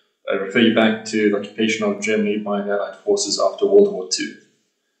legal. I refer you back to the occupation of Germany by the Allied forces after World War II.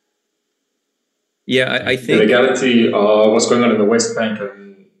 Yeah, I The think legality of what's going on in the West Bank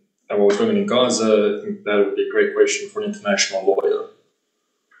and what's going on in Gaza, I think that would be a great question for an international lawyer.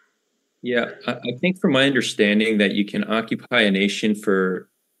 Yeah, I think from my understanding that you can occupy a nation for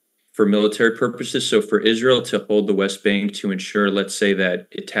military purposes. So for Israel to hold the West Bank to ensure, let's say, that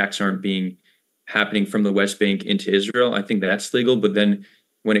attacks aren't happening from the West Bank into Israel, I think that's legal. But then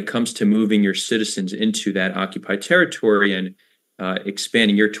when it comes to moving your citizens into that occupied territory and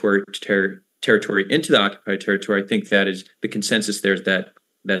expanding your territory into the occupied territory, I think that is the consensus there is that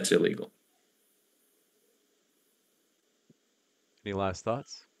that's illegal. Any last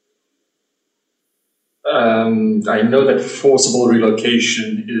thoughts? I know that forcible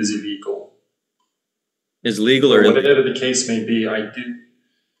relocation is illegal. Is legal or illegal? Whatever the case may be,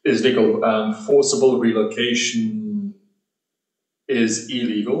 is legal. Forcible relocation is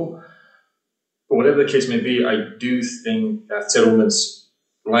illegal. But whatever the case may be, I do think that settlements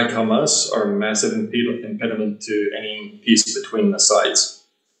like Hamas are a massive impediment to any peace between the sides.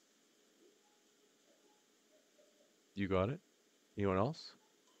 You got it? Anyone else?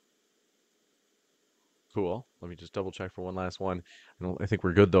 Cool. Let me just double check for one last one. I think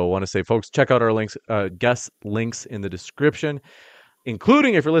we're good though. I want to say, folks, check out our links, guest links in the description,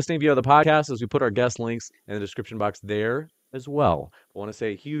 including if you're listening via the podcast, as we put our guest links in the description box there as well. I want to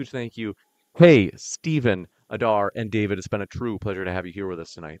say a huge thank you. Hey, Stephen, Adar, and David. It's been a true pleasure to have you here with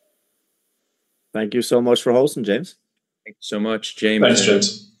us tonight. Thank you so much for hosting, James. Thank you so much, James. Thanks,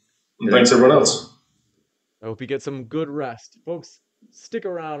 James. And thanks, everyone else. I hope you get some good rest. Folks, stick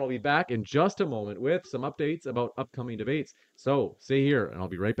around. I'll be back in just a moment with some updates about upcoming debates. So stay here, and I'll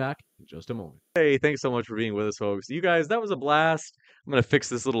be right back in just a moment. Hey, thanks so much for being with us, folks. You guys, that was a blast. I'm going to fix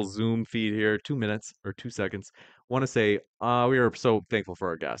this little Zoom feed here. 2 minutes or 2 seconds. Want to say we are so thankful for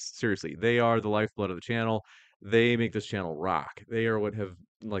our guests. Seriously, they are the lifeblood of the channel. They make this channel rock. They are what have,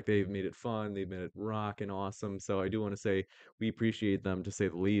 like, they've made it fun. They've made it rock and awesome. So I do want to say we appreciate them, to say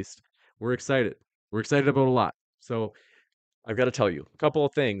the least. We're excited. We're excited about a lot. So I've got to tell you a couple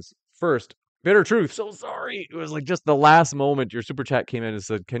of things. First, Bitter Truth. So sorry. It was like just the last moment your super chat came in and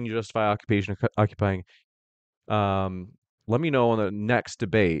said, can you justify occupying? Let me know on the next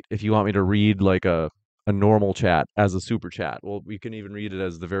debate if you want me to read like a normal chat as a super chat. Well, we can even read it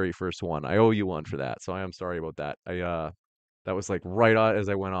as the very first one. I owe you one for that. So I am sorry about that. That was like right as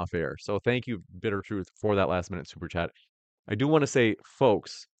I went off air. So thank you, Bitter Truth, for that last minute super chat. I do want to say,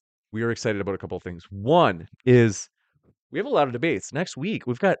 folks, we are excited about a couple of things. One is we have a lot of debates next week.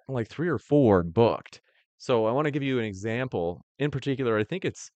 We've got like 3 or 4 booked. So I want to give you an example. In particular, I think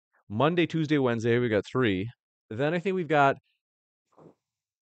it's Monday, Tuesday, Wednesday. We got 3. Then I think we've got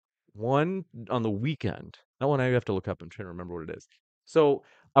one on the weekend. That one I have to look up. I'm trying to remember what it is. So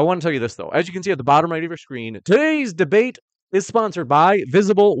I want to tell you this, though. As you can see at the bottom right of your screen, today's debate is sponsored by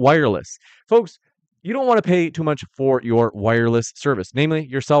Visible Wireless. Folks, you don't want to pay too much for your wireless service, namely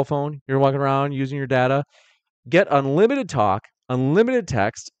your cell phone. You're walking around using your data. Get unlimited talk, unlimited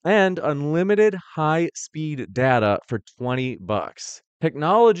text, and unlimited high-speed data for $20.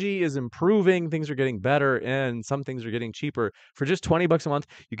 Technology is improving, things are getting better, and some things are getting cheaper. For just $20 a month,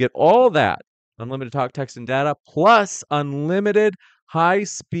 you get all that, unlimited talk, text, and data, plus unlimited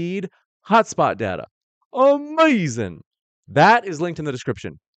high-speed hotspot data. Amazing! That is linked in the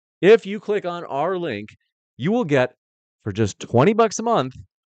description. If you click on our link, you will get, for just $20 a month,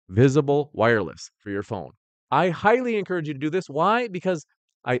 Visible Wireless for your phone. I highly encourage you to do this. Why? Because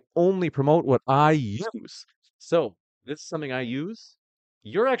I only promote what I use. So this is something I use.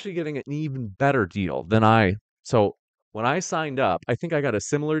 You're actually getting an even better deal than I. So When I signed up, I think I got a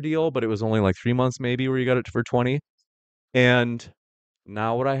similar deal, but it was only like 3 months maybe where you got it for 20. And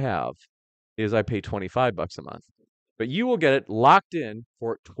now what I have is I pay $25 a month. But you will get it locked in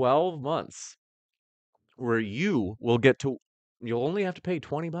for 12 months where you'll only have to pay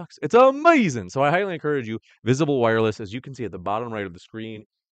 $20. It's amazing. So I highly encourage you, Visible Wireless, as you can see at the bottom right of the screen,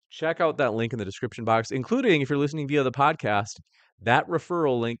 check out that link in the description box, including if you're listening via the podcast, that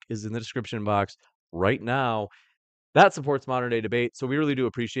referral link is in the description box right now. That supports Modern Day Debate. So we really do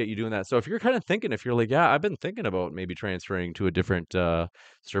appreciate you doing that. So if you're kind of thinking, if you're like, yeah, I've been thinking about maybe transferring to a different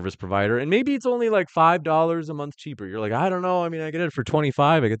service provider, and maybe it's only like $5 a month cheaper. You're like, I don't know. I mean, I get it for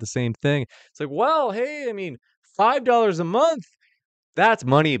 25. I get the same thing. It's like, well, hey, I mean, $5 a month, that's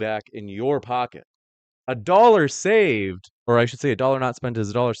money back in your pocket. A dollar saved, or I should say a dollar not spent is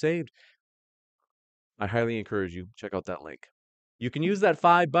a dollar saved. I highly encourage you, check out that link. You can use that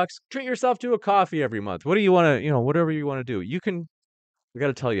 $5, treat yourself to a coffee every month. What do you want to, whatever you want to do. I got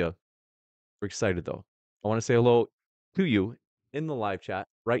to tell you, we're excited though. I want to say hello to you in the live chat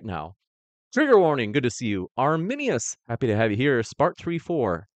right now. Trigger warning, good to see you. Arminius, happy to have you here.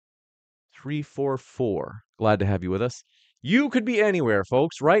 Spart34, 344, glad to have you with us. You could be anywhere,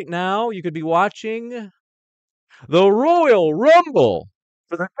 folks. Right now, you could be watching the Royal Rumble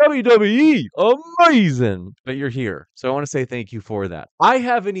for the WWE. Amazing that you're here. So I want to say thank you for that. I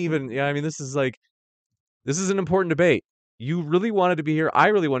haven't even, this is an important debate. You really wanted to be here. I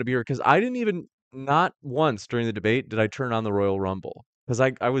really want to be here because I didn't even, not once during the debate did I turn on the Royal Rumble because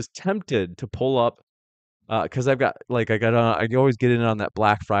I was tempted to pull up because I always get in on that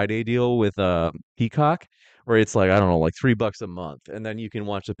Black Friday deal with Peacock where it's like, I don't know, like $3 a month. And then you can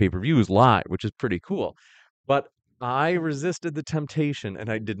watch the pay-per-views live, which is pretty cool. But I resisted the temptation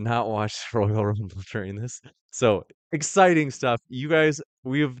and I did not watch Royal Rumble during this. So exciting stuff. You guys,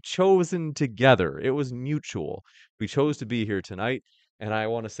 we have chosen together. It was mutual. We chose to be here tonight. And I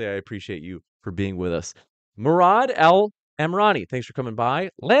want to say I appreciate you for being with us. Murad L. Amrani, thanks for coming by.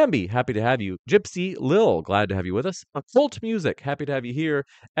 Lambie, happy to have you. Gypsy Lil, glad to have you with us. Occult Music, happy to have you here.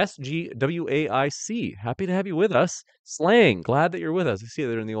 SGWAIC, happy to have you with us. Slang, glad that you're with us. I see you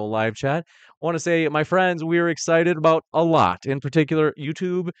there in the old live chat. I want to say, my friends, we're excited about a lot. In particular,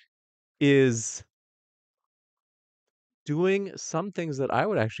 YouTube is doing some things that I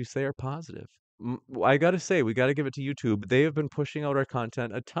would actually say are positive. I got to say, we got to give it to YouTube. They have been pushing out our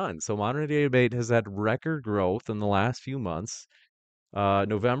content a ton. So Modern Day Debate has had record growth in the last few months.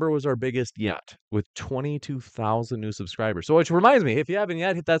 November was our biggest yet with 22,000 new subscribers. So which reminds me, if you haven't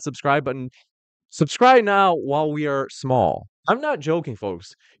yet, hit that subscribe button. Subscribe now while we are small. I'm not joking,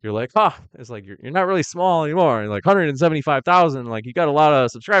 folks. You're like, it's like you're not really small anymore. You're like 175,000. Like you got a lot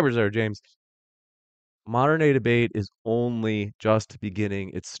of subscribers there, James. Modern Day Debate is only just beginning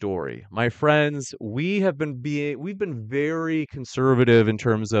its story. My friends, we've been very conservative in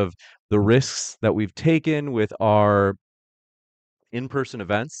terms of the risks that we've taken with our in-person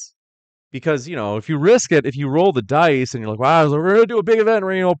events. Because, if you risk it, if you roll the dice and you're like, wow, we're going to do a big event,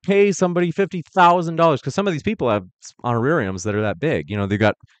 we're going to pay somebody $50,000. Because some of these people have honorariums that are that big. They've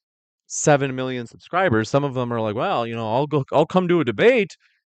got 7 million subscribers. Some of them are like, well, I'll come to a debate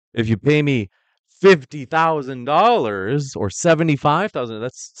if you pay me $50,000 or $75,000.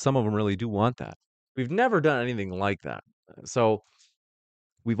 Some of them really do want that. We've never done anything like that. So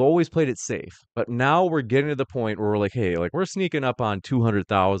we've always played it safe, but now we're getting to the point where we're like, hey, like we're sneaking up on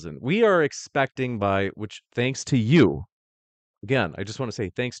 200,000. We are expecting which thanks to you, again, I just want to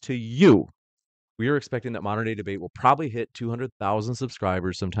say thanks to you, we are expecting that Modern Day Debate will probably hit 200,000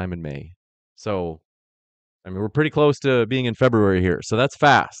 subscribers sometime in May. So, we're pretty close to being in February here. So that's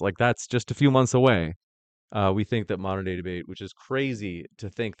fast. Like that's just a few months away. We think that Modern Day Debate, which is crazy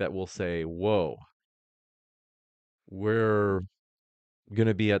to think that we'll say, whoa, we're going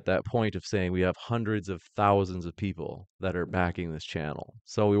to be at that point of saying we have hundreds of thousands of people that are backing this channel.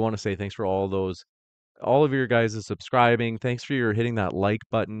 So we want to say thanks for all of your guys subscribing. Thanks for your hitting that like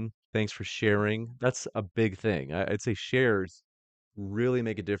button. Thanks for sharing. That's a big thing. I'd say shares really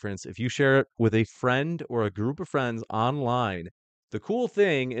make a difference. If you share it with a friend or a group of friends online, the cool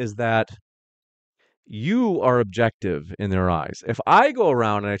thing is that you are objective in their eyes. If I go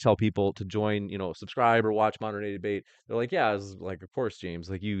around and I tell people to join, subscribe or watch Modern Day Debate, they're like, yeah, it's like, of course, James,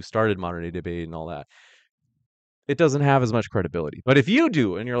 like you started Modern Day Debate and all that. It doesn't have as much credibility. But if you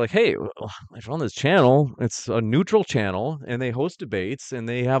do, and you're like, hey, I found this channel, it's a neutral channel, and they host debates, and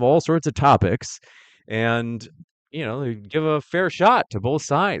they have all sorts of topics, and, they give a fair shot to both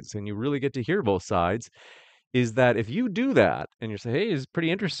sides, and you really get to hear both sides, is that if you do that, and you say, hey, it's pretty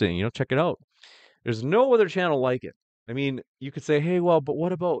interesting, check it out. There's no other channel like it. I mean, you could say, hey, well, but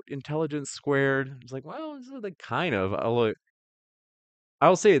what about intelligence squared? It's like, well, it's like kind of.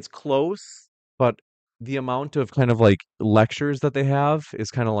 I'll say it's close, but the amount of kind of like lectures that they have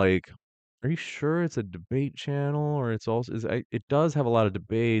is kind of like, are you sure it's a debate channel or it's also it does have a lot of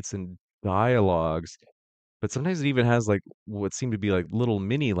debates and dialogues, but sometimes it even has like what seem to be like little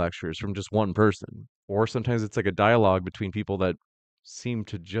mini lectures from just one person, or sometimes it's like a dialogue between people that seem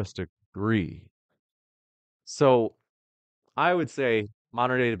to just agree. So I would say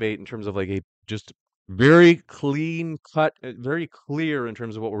modern day debate in terms of like a just very clean cut, very clear in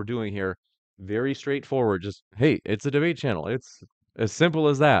terms of what we're doing here, very straightforward. Just, hey, it's a debate channel. It's as simple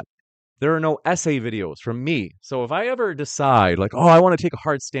as that. There are no essay videos from me. So if I ever decide, like, oh, I want to take a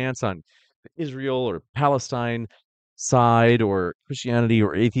hard stance on Israel or Palestine side or Christianity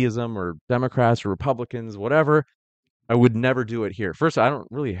or atheism or Democrats or Republicans, whatever, I would never do it here. First, I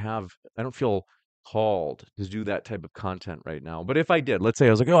don't feel called to do that type of content right now. But if I did, let's say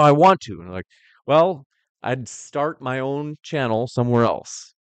I was like, oh, I want to. And I'm like, well, I'd start my own channel somewhere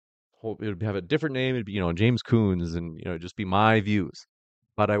else. It would have a different name. It'd be, James Coons and, just be my views.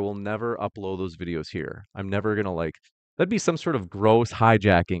 But I will never upload those videos here. I'm never going to that'd be some sort of gross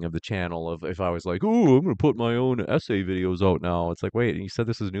hijacking of the channel of if I was like, oh, I'm going to put my own essay videos out now. It's like, wait, you said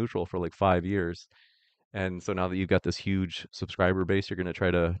this is neutral for like 5 years. And so now that you've got this huge subscriber base, you're going to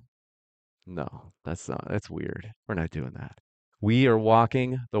try to. No, that's weird. We're not doing that. We are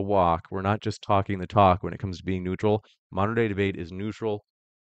walking the walk. We're not just talking the talk when it comes to being neutral. Modern day debate is neutral.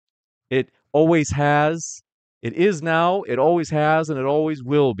 It always has, it is now, it always has, and it always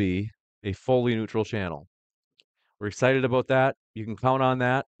will be a fully neutral channel. We're excited about that. You can count on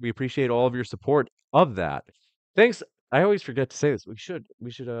that. We appreciate all of your support of that. Thanks. I always forget to say this. We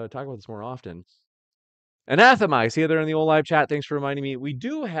should talk about this more often. Anathema, I see you there in the old live chat. Thanks for reminding me. We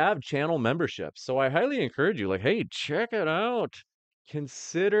do have channel memberships, so I highly encourage you. Like, hey, check it out.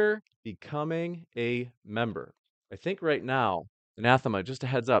 Consider becoming a member. I think right now, Anathema, just a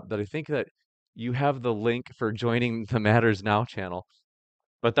heads up that I think that you have the link for joining the Matters Now channel,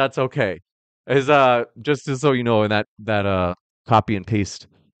 but that's okay. Is just so you know, in that copy and paste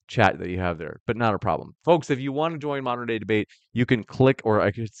chat that you have there, but not a problem. Folks, if you want to join Modern Day Debate, you can click, or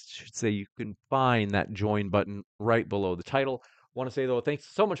should say you can find that join button right below the title. Want to say though, thanks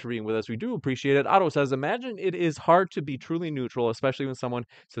so much for being with us. We do appreciate it. Otto says, imagine it is hard to be truly neutral, especially when someone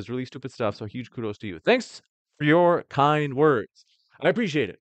says really stupid stuff. So huge kudos to you. Thanks for your kind words. I appreciate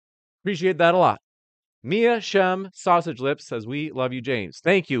it. Appreciate that a lot. Mia Shem Sausage Lips says, we love you, James.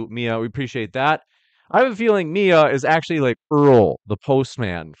 Thank you, Mia. We appreciate that. I have a feeling Mia is actually like Earl, the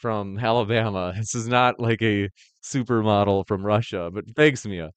postman from Alabama. This is not like a supermodel from Russia, but thanks,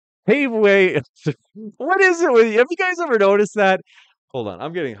 Mia. Pave way. What is it with you? Have you guys ever noticed that? Hold on.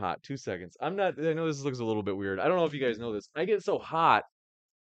 I'm getting hot. 2 seconds. I know this looks a little bit weird. I don't know if you guys know this. I get so hot.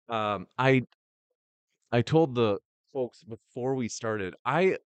 I told the folks before we started,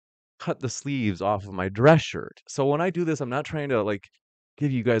 I cut the sleeves off of my dress shirt. So when I do this, I'm not trying to like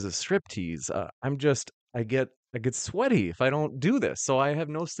give you guys a striptease. I get sweaty if I don't do this. So I have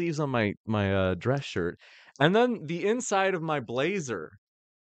no sleeves on my dress shirt. And then the inside of my blazer,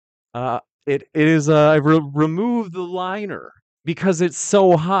 uh, it is I've removed the liner because it's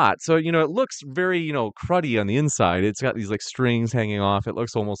so hot. So it looks very cruddy on the inside. It's got these like strings hanging off. It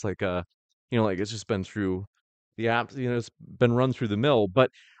looks almost like like it's just been through the app. It's been run through the mill. But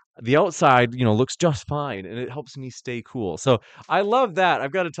the outside looks just fine, and it helps me stay cool. So I love that.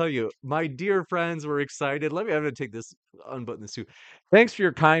 I've got to tell you, my dear friends were excited. I'm gonna take this, unbutton this too. Thanks for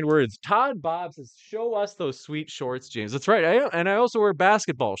your kind words. Todd Bob says, show us those sweet shorts, James. That's right. I also wear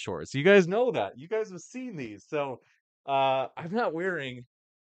basketball shorts. You guys know that. You guys have seen these. So I'm not wearing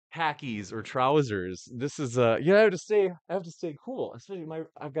khakis or trousers. This is I have to stay cool. Especially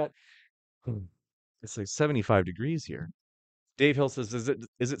I've got it's like 75 degrees here. Dave Hill says, is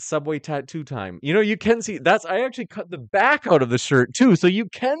it Subway tattoo time? You can see I actually cut the back out of the shirt too, so you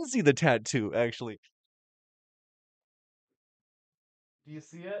can see the tattoo actually. Do you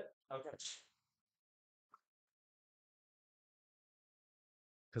see it? Okay.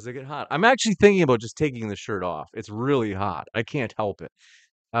 Because I get hot. I'm actually thinking about just taking the shirt off. It's really hot. I can't help it.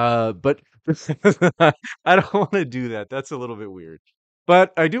 But I don't want to do that. That's a little bit weird.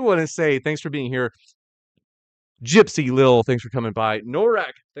 But I do want to say thanks for being here. Gypsy Lil, thanks for coming by.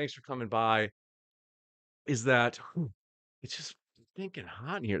 Norek, thanks for coming by. Is that it's just stinking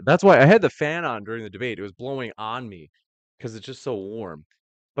hot in here. That's why I had the fan on during the debate. It was blowing on me because it's just so warm.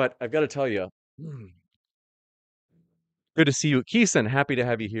 But I've got to tell you, good to see you. Keeson, happy to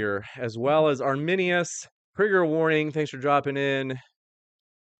have you here, as well as Arminius. Trigger warning, thanks for dropping in.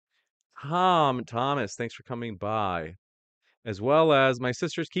 Thomas, thanks for coming by. As well as my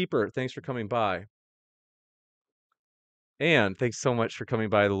sister's keeper, thanks for coming by. And thanks so much for coming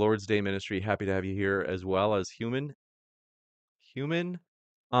by the Lord's Day Ministry. Happy to have you here, as well as Human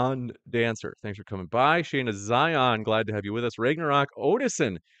on Dancer. Thanks for coming by. Shayna Zion, glad to have you with us. Ragnarok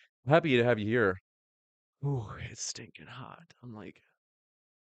Odison, happy to have you here. Ooh, it's stinking hot. I'm like,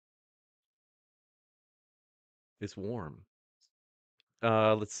 it's warm.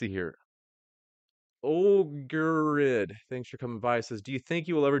 Let's see here. Ogrid, thanks for coming by. Says, do you think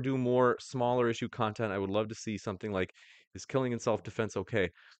you will ever do more smaller issue content? I would love to see something like, is killing in self-defense okay?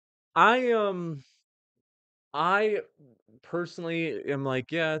 I I personally am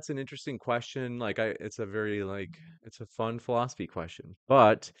like, yeah, it's an interesting question. Like it's a very it's a fun philosophy question,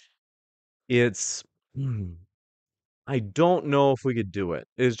 but it's hmm, I don't know if we could do it.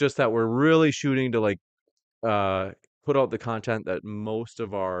 It's just that we're really shooting to uh put out the content that most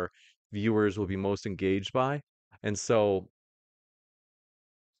of our viewers will be most engaged by. And so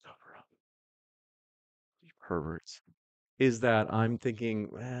cover up, you perverts. Is that I'm thinking,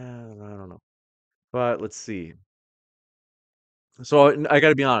 I don't know. But let's see. So I got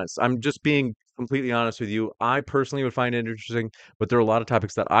to be honest. I'm just being completely honest with you. I personally would find it interesting, but there are a lot of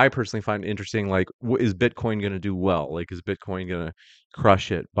topics that I personally find interesting. Like, is Bitcoin going to do well? Like, is Bitcoin going to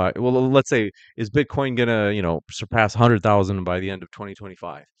crush it? Well, let's say, is Bitcoin going to, surpass 100,000 by the end of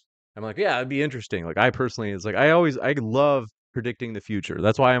 2025? I'm like, yeah, it'd be interesting. Like, I personally, it's like I love predicting the future.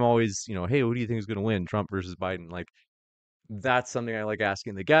 That's why I'm always, hey, who do you think is going to win, Trump versus Biden? Like, that's something I like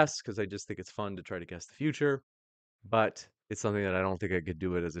asking the guests because I just think it's fun to try to guess the future, but it's something that I don't think I could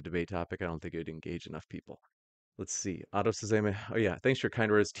do it as a debate topic. I don't think it would engage enough people. Let's see. Otto says, oh yeah, thanks for your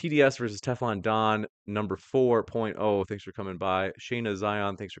kind words. TDS versus Teflon Don, number 4.0. Thanks for coming by. Shayna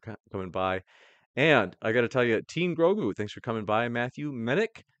Zion, thanks for coming by. And I got to tell you, Teen Grogu, thanks for coming by. Matthew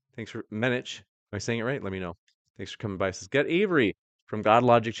Menich, thanks for Menich. Am I saying it right? Let me know. Thanks for coming by. Says, get Avery from God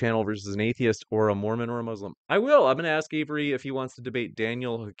Logic Channel versus an atheist or a Mormon or a Muslim. I will. I'm going to ask Avery if he wants to debate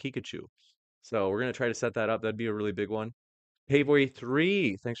Daniel Hakikachu. So we're going to try to set that up. That'd be a really big one. Payboy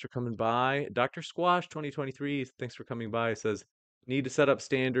 3, thanks for coming by. Dr. Squash 2023, thanks for coming by. Says, need to set up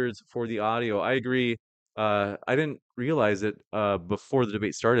standards for the audio. I agree. I didn't realize it before the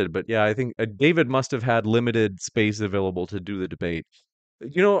debate started, but yeah, I think David must have had limited space available to do the debate.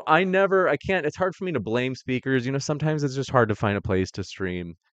 I can't, it's hard for me to blame speakers. Sometimes it's just hard to find a place to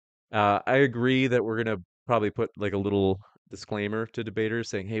stream. I agree that we're going to probably put like a little disclaimer to debaters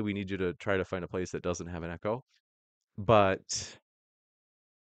saying, hey, we need you to try to find a place that doesn't have an echo. But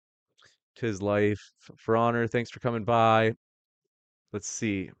 'tis life. For honor, thanks for coming by. Let's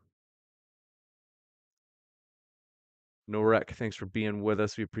see. Norek, thanks for being with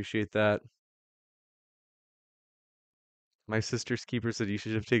us. We appreciate that. My sister's keeper said you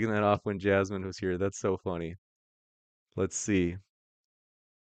should have taken that off when Jasmine was here. That's so funny. Let's see.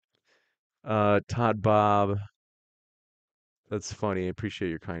 Todd Bob. That's funny. I appreciate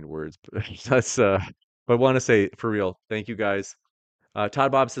your kind words. But but I want to say for real, thank you guys.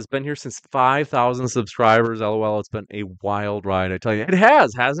 Todd Bob says, been here since 5,000 subscribers. LOL, it's been a wild ride. I tell you, it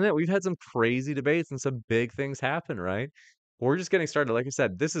has, hasn't it? We've had some crazy debates and some big things happen, right? We're just getting started. Like I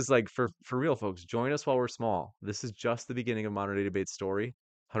said, this is like for real, folks. Join us while we're small. This is just the beginning of Modern Day Debate's story.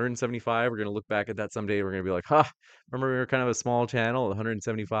 175. We're going to look back at that someday. We're going to be like, remember we were kind of a small channel,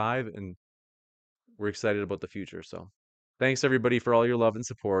 175, and we're excited about the future. So thanks everybody for all your love and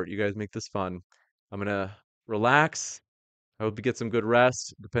support. You guys make this fun. I'm going to relax. I hope you get some good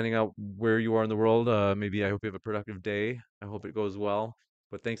rest, depending on where you are in the world. Maybe I hope you have a productive day. I hope it goes well.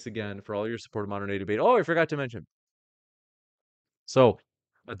 But thanks again for all your support of Modern Day Debate. Oh, I forgot to mention. So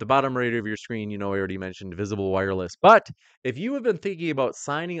at the bottom right of your screen, I already mentioned Visible Wireless. But if you have been thinking about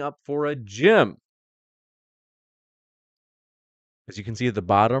signing up for a gym, as you can see at the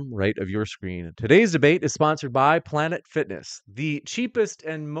bottom right of your screen, today's debate is sponsored by Planet Fitness, the cheapest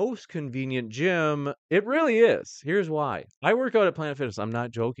and most convenient gym. It really is. Here's why. I work out at Planet Fitness. I'm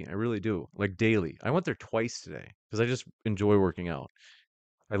not joking. I really do. Like daily. I went there twice today because I just enjoy working out.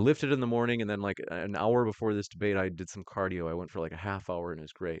 I lifted in the morning and then like an hour before this debate, I did some cardio. I went for like a half hour and it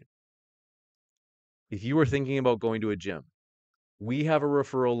was great. If you are thinking about going to a gym, we have a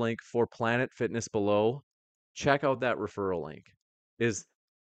referral link for Planet Fitness below. Check out that referral link.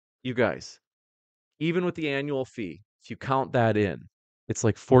 You guys, even with the annual fee, if you count that in, it's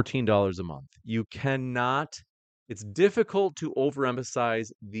like $14 a month. It's difficult to overemphasize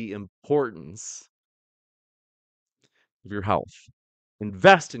the importance of your health.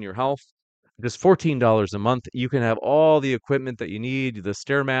 Invest in your health. Just $14 a month. You can have all the equipment that you need, the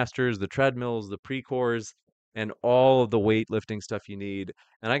Stairmasters, the treadmills, the Precores, and all of the weightlifting stuff you need.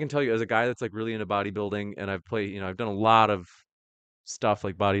 And I can tell you, as a guy that's like really into bodybuilding, and I've played, I've done a lot of stuff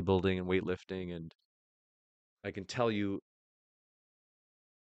like bodybuilding and weightlifting, and I can tell you,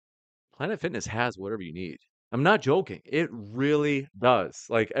 Planet Fitness has whatever you need. I'm not joking. It really does.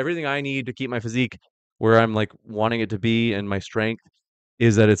 Like everything I need to keep my physique where I'm like wanting it to be and my strength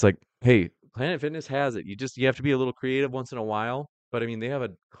is that it's like, hey, Planet Fitness has it. You have to be a little creative once in a while. But I mean, they have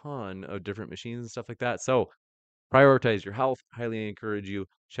a ton of different machines and stuff like that. So prioritize your health. Highly encourage you.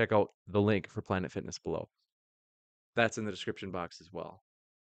 Check out the link for Planet Fitness below. That's in the description box as well.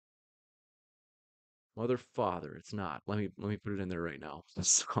 Mother, father, it's not. Let me put it in there right now.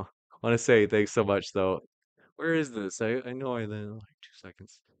 So, I want to say thanks so much though. Where is this? I know I then like 2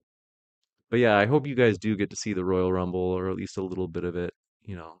 seconds. But yeah, I hope you guys do get to see the Royal Rumble or at least a little bit of it.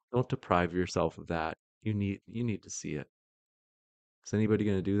 Don't deprive yourself of that. You need to see it. Is anybody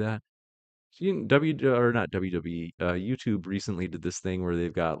gonna do that? Or not WWE, YouTube recently did this thing where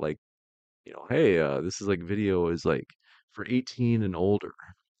they've got like, hey, this is like video is like for 18 and older,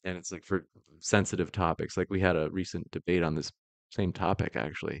 and it's like for sensitive topics. Like we had a recent debate on this same topic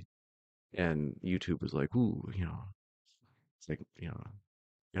actually, and YouTube was like, ooh, it's like, you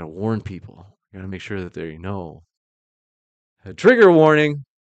gotta warn people. You gotta make sure that they know. A trigger warning,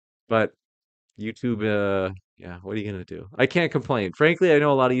 but YouTube, yeah, what are you gonna do? I can't complain. Frankly, I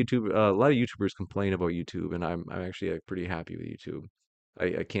know a lot of YouTubers complain about YouTube, and I'm actually like, pretty happy with YouTube.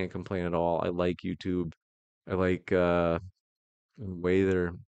 I can't complain at all. I like YouTube. I like the way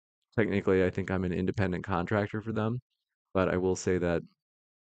they're technically. I think I'm an independent contractor for them, but I will say that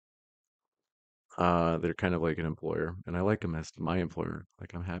they're kind of like an employer, and I like them as my employer.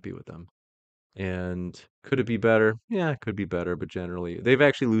 Like I'm happy with them. And could it be better? Yeah, it could be better, but generally they've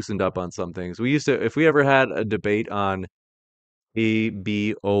actually loosened up on some things. We used to, if we ever had a debate on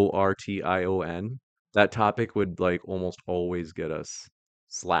abortion, that topic would like almost always get us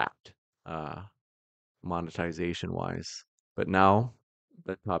slapped, uh, monetization wise. But now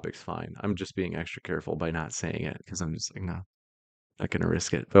that topic's fine. I'm just being extra careful by not saying it because I'm just like, no, not gonna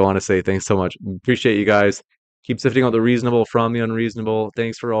risk it. But I want to say thanks so much. Appreciate you guys. Keep sifting out the reasonable from the unreasonable.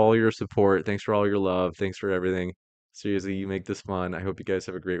 Thanks for all your support. Thanks for all your love. Thanks for everything. Seriously, you make this fun. I hope you guys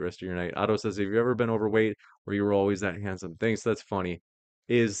have a great rest of your night. Otto says, have you ever been overweight or you were always that handsome? Thanks. That's funny.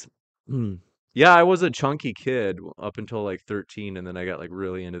 Yeah, I was a chunky kid up until like 13, and then I got like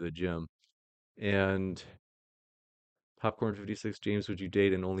really into the gym. And Popcorn 56, James, would you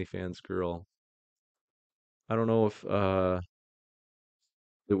date an OnlyFans girl? I don't know if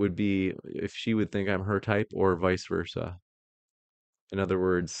it would be if she would think I'm her type or vice versa. In other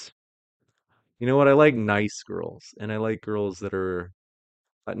words, you know what? I like nice girls, and I like girls that are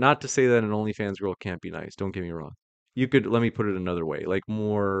not to say that an OnlyFans girl can't be nice. Don't get me wrong. Let me put it another way, like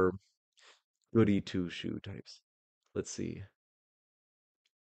more goody two shoe types. Let's see.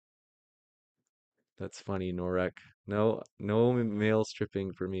 That's funny, Norek. No, no male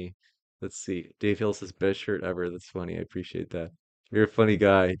stripping for me. Let's see. Dave Hill says best shirt ever. That's funny. I appreciate that. You're a funny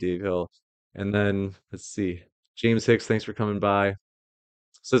guy, Dave Hill. And then let's see. James Hicks, thanks for coming by.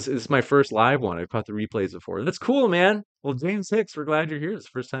 So this is my first live one. I've caught the replays before. That's cool, man. Well, James Hicks, we're glad you're here. It's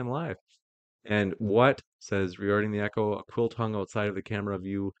the first time live. And what says regarding the echo, a quilt hung outside of the camera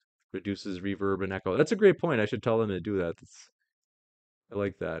view reduces reverb and echo. That's a great point. I should tell them to do that. I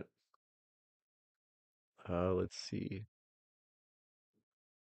like that. Let's see.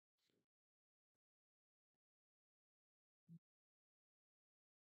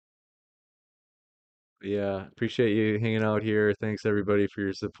 Yeah, appreciate you hanging out here. Thanks everybody for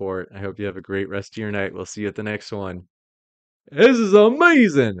your support. I hope you have a great rest of your night. We'll see you at the next one. This is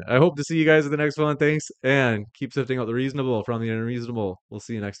amazing. I hope to see you guys at the next one. Thanks. And keep sifting out the reasonable from the unreasonable. We'll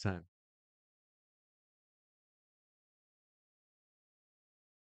see you next time.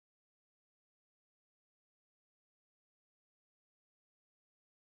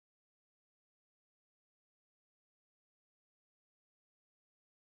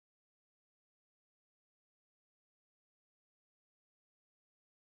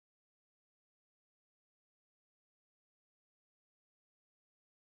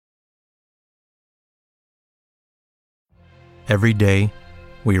 Every day,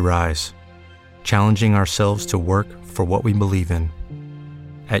 we rise, challenging ourselves to work for what we believe in.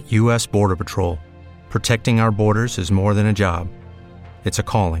 At U.S. Border Patrol, protecting our borders is more than a job. It's a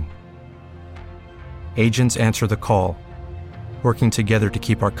calling. Agents answer the call, working together to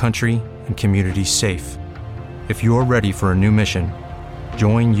keep our country and communities safe. If you're ready for a new mission,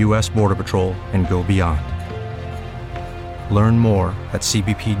 join U.S. Border Patrol and go beyond. Learn more at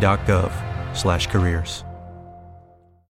cbp.gov/careers.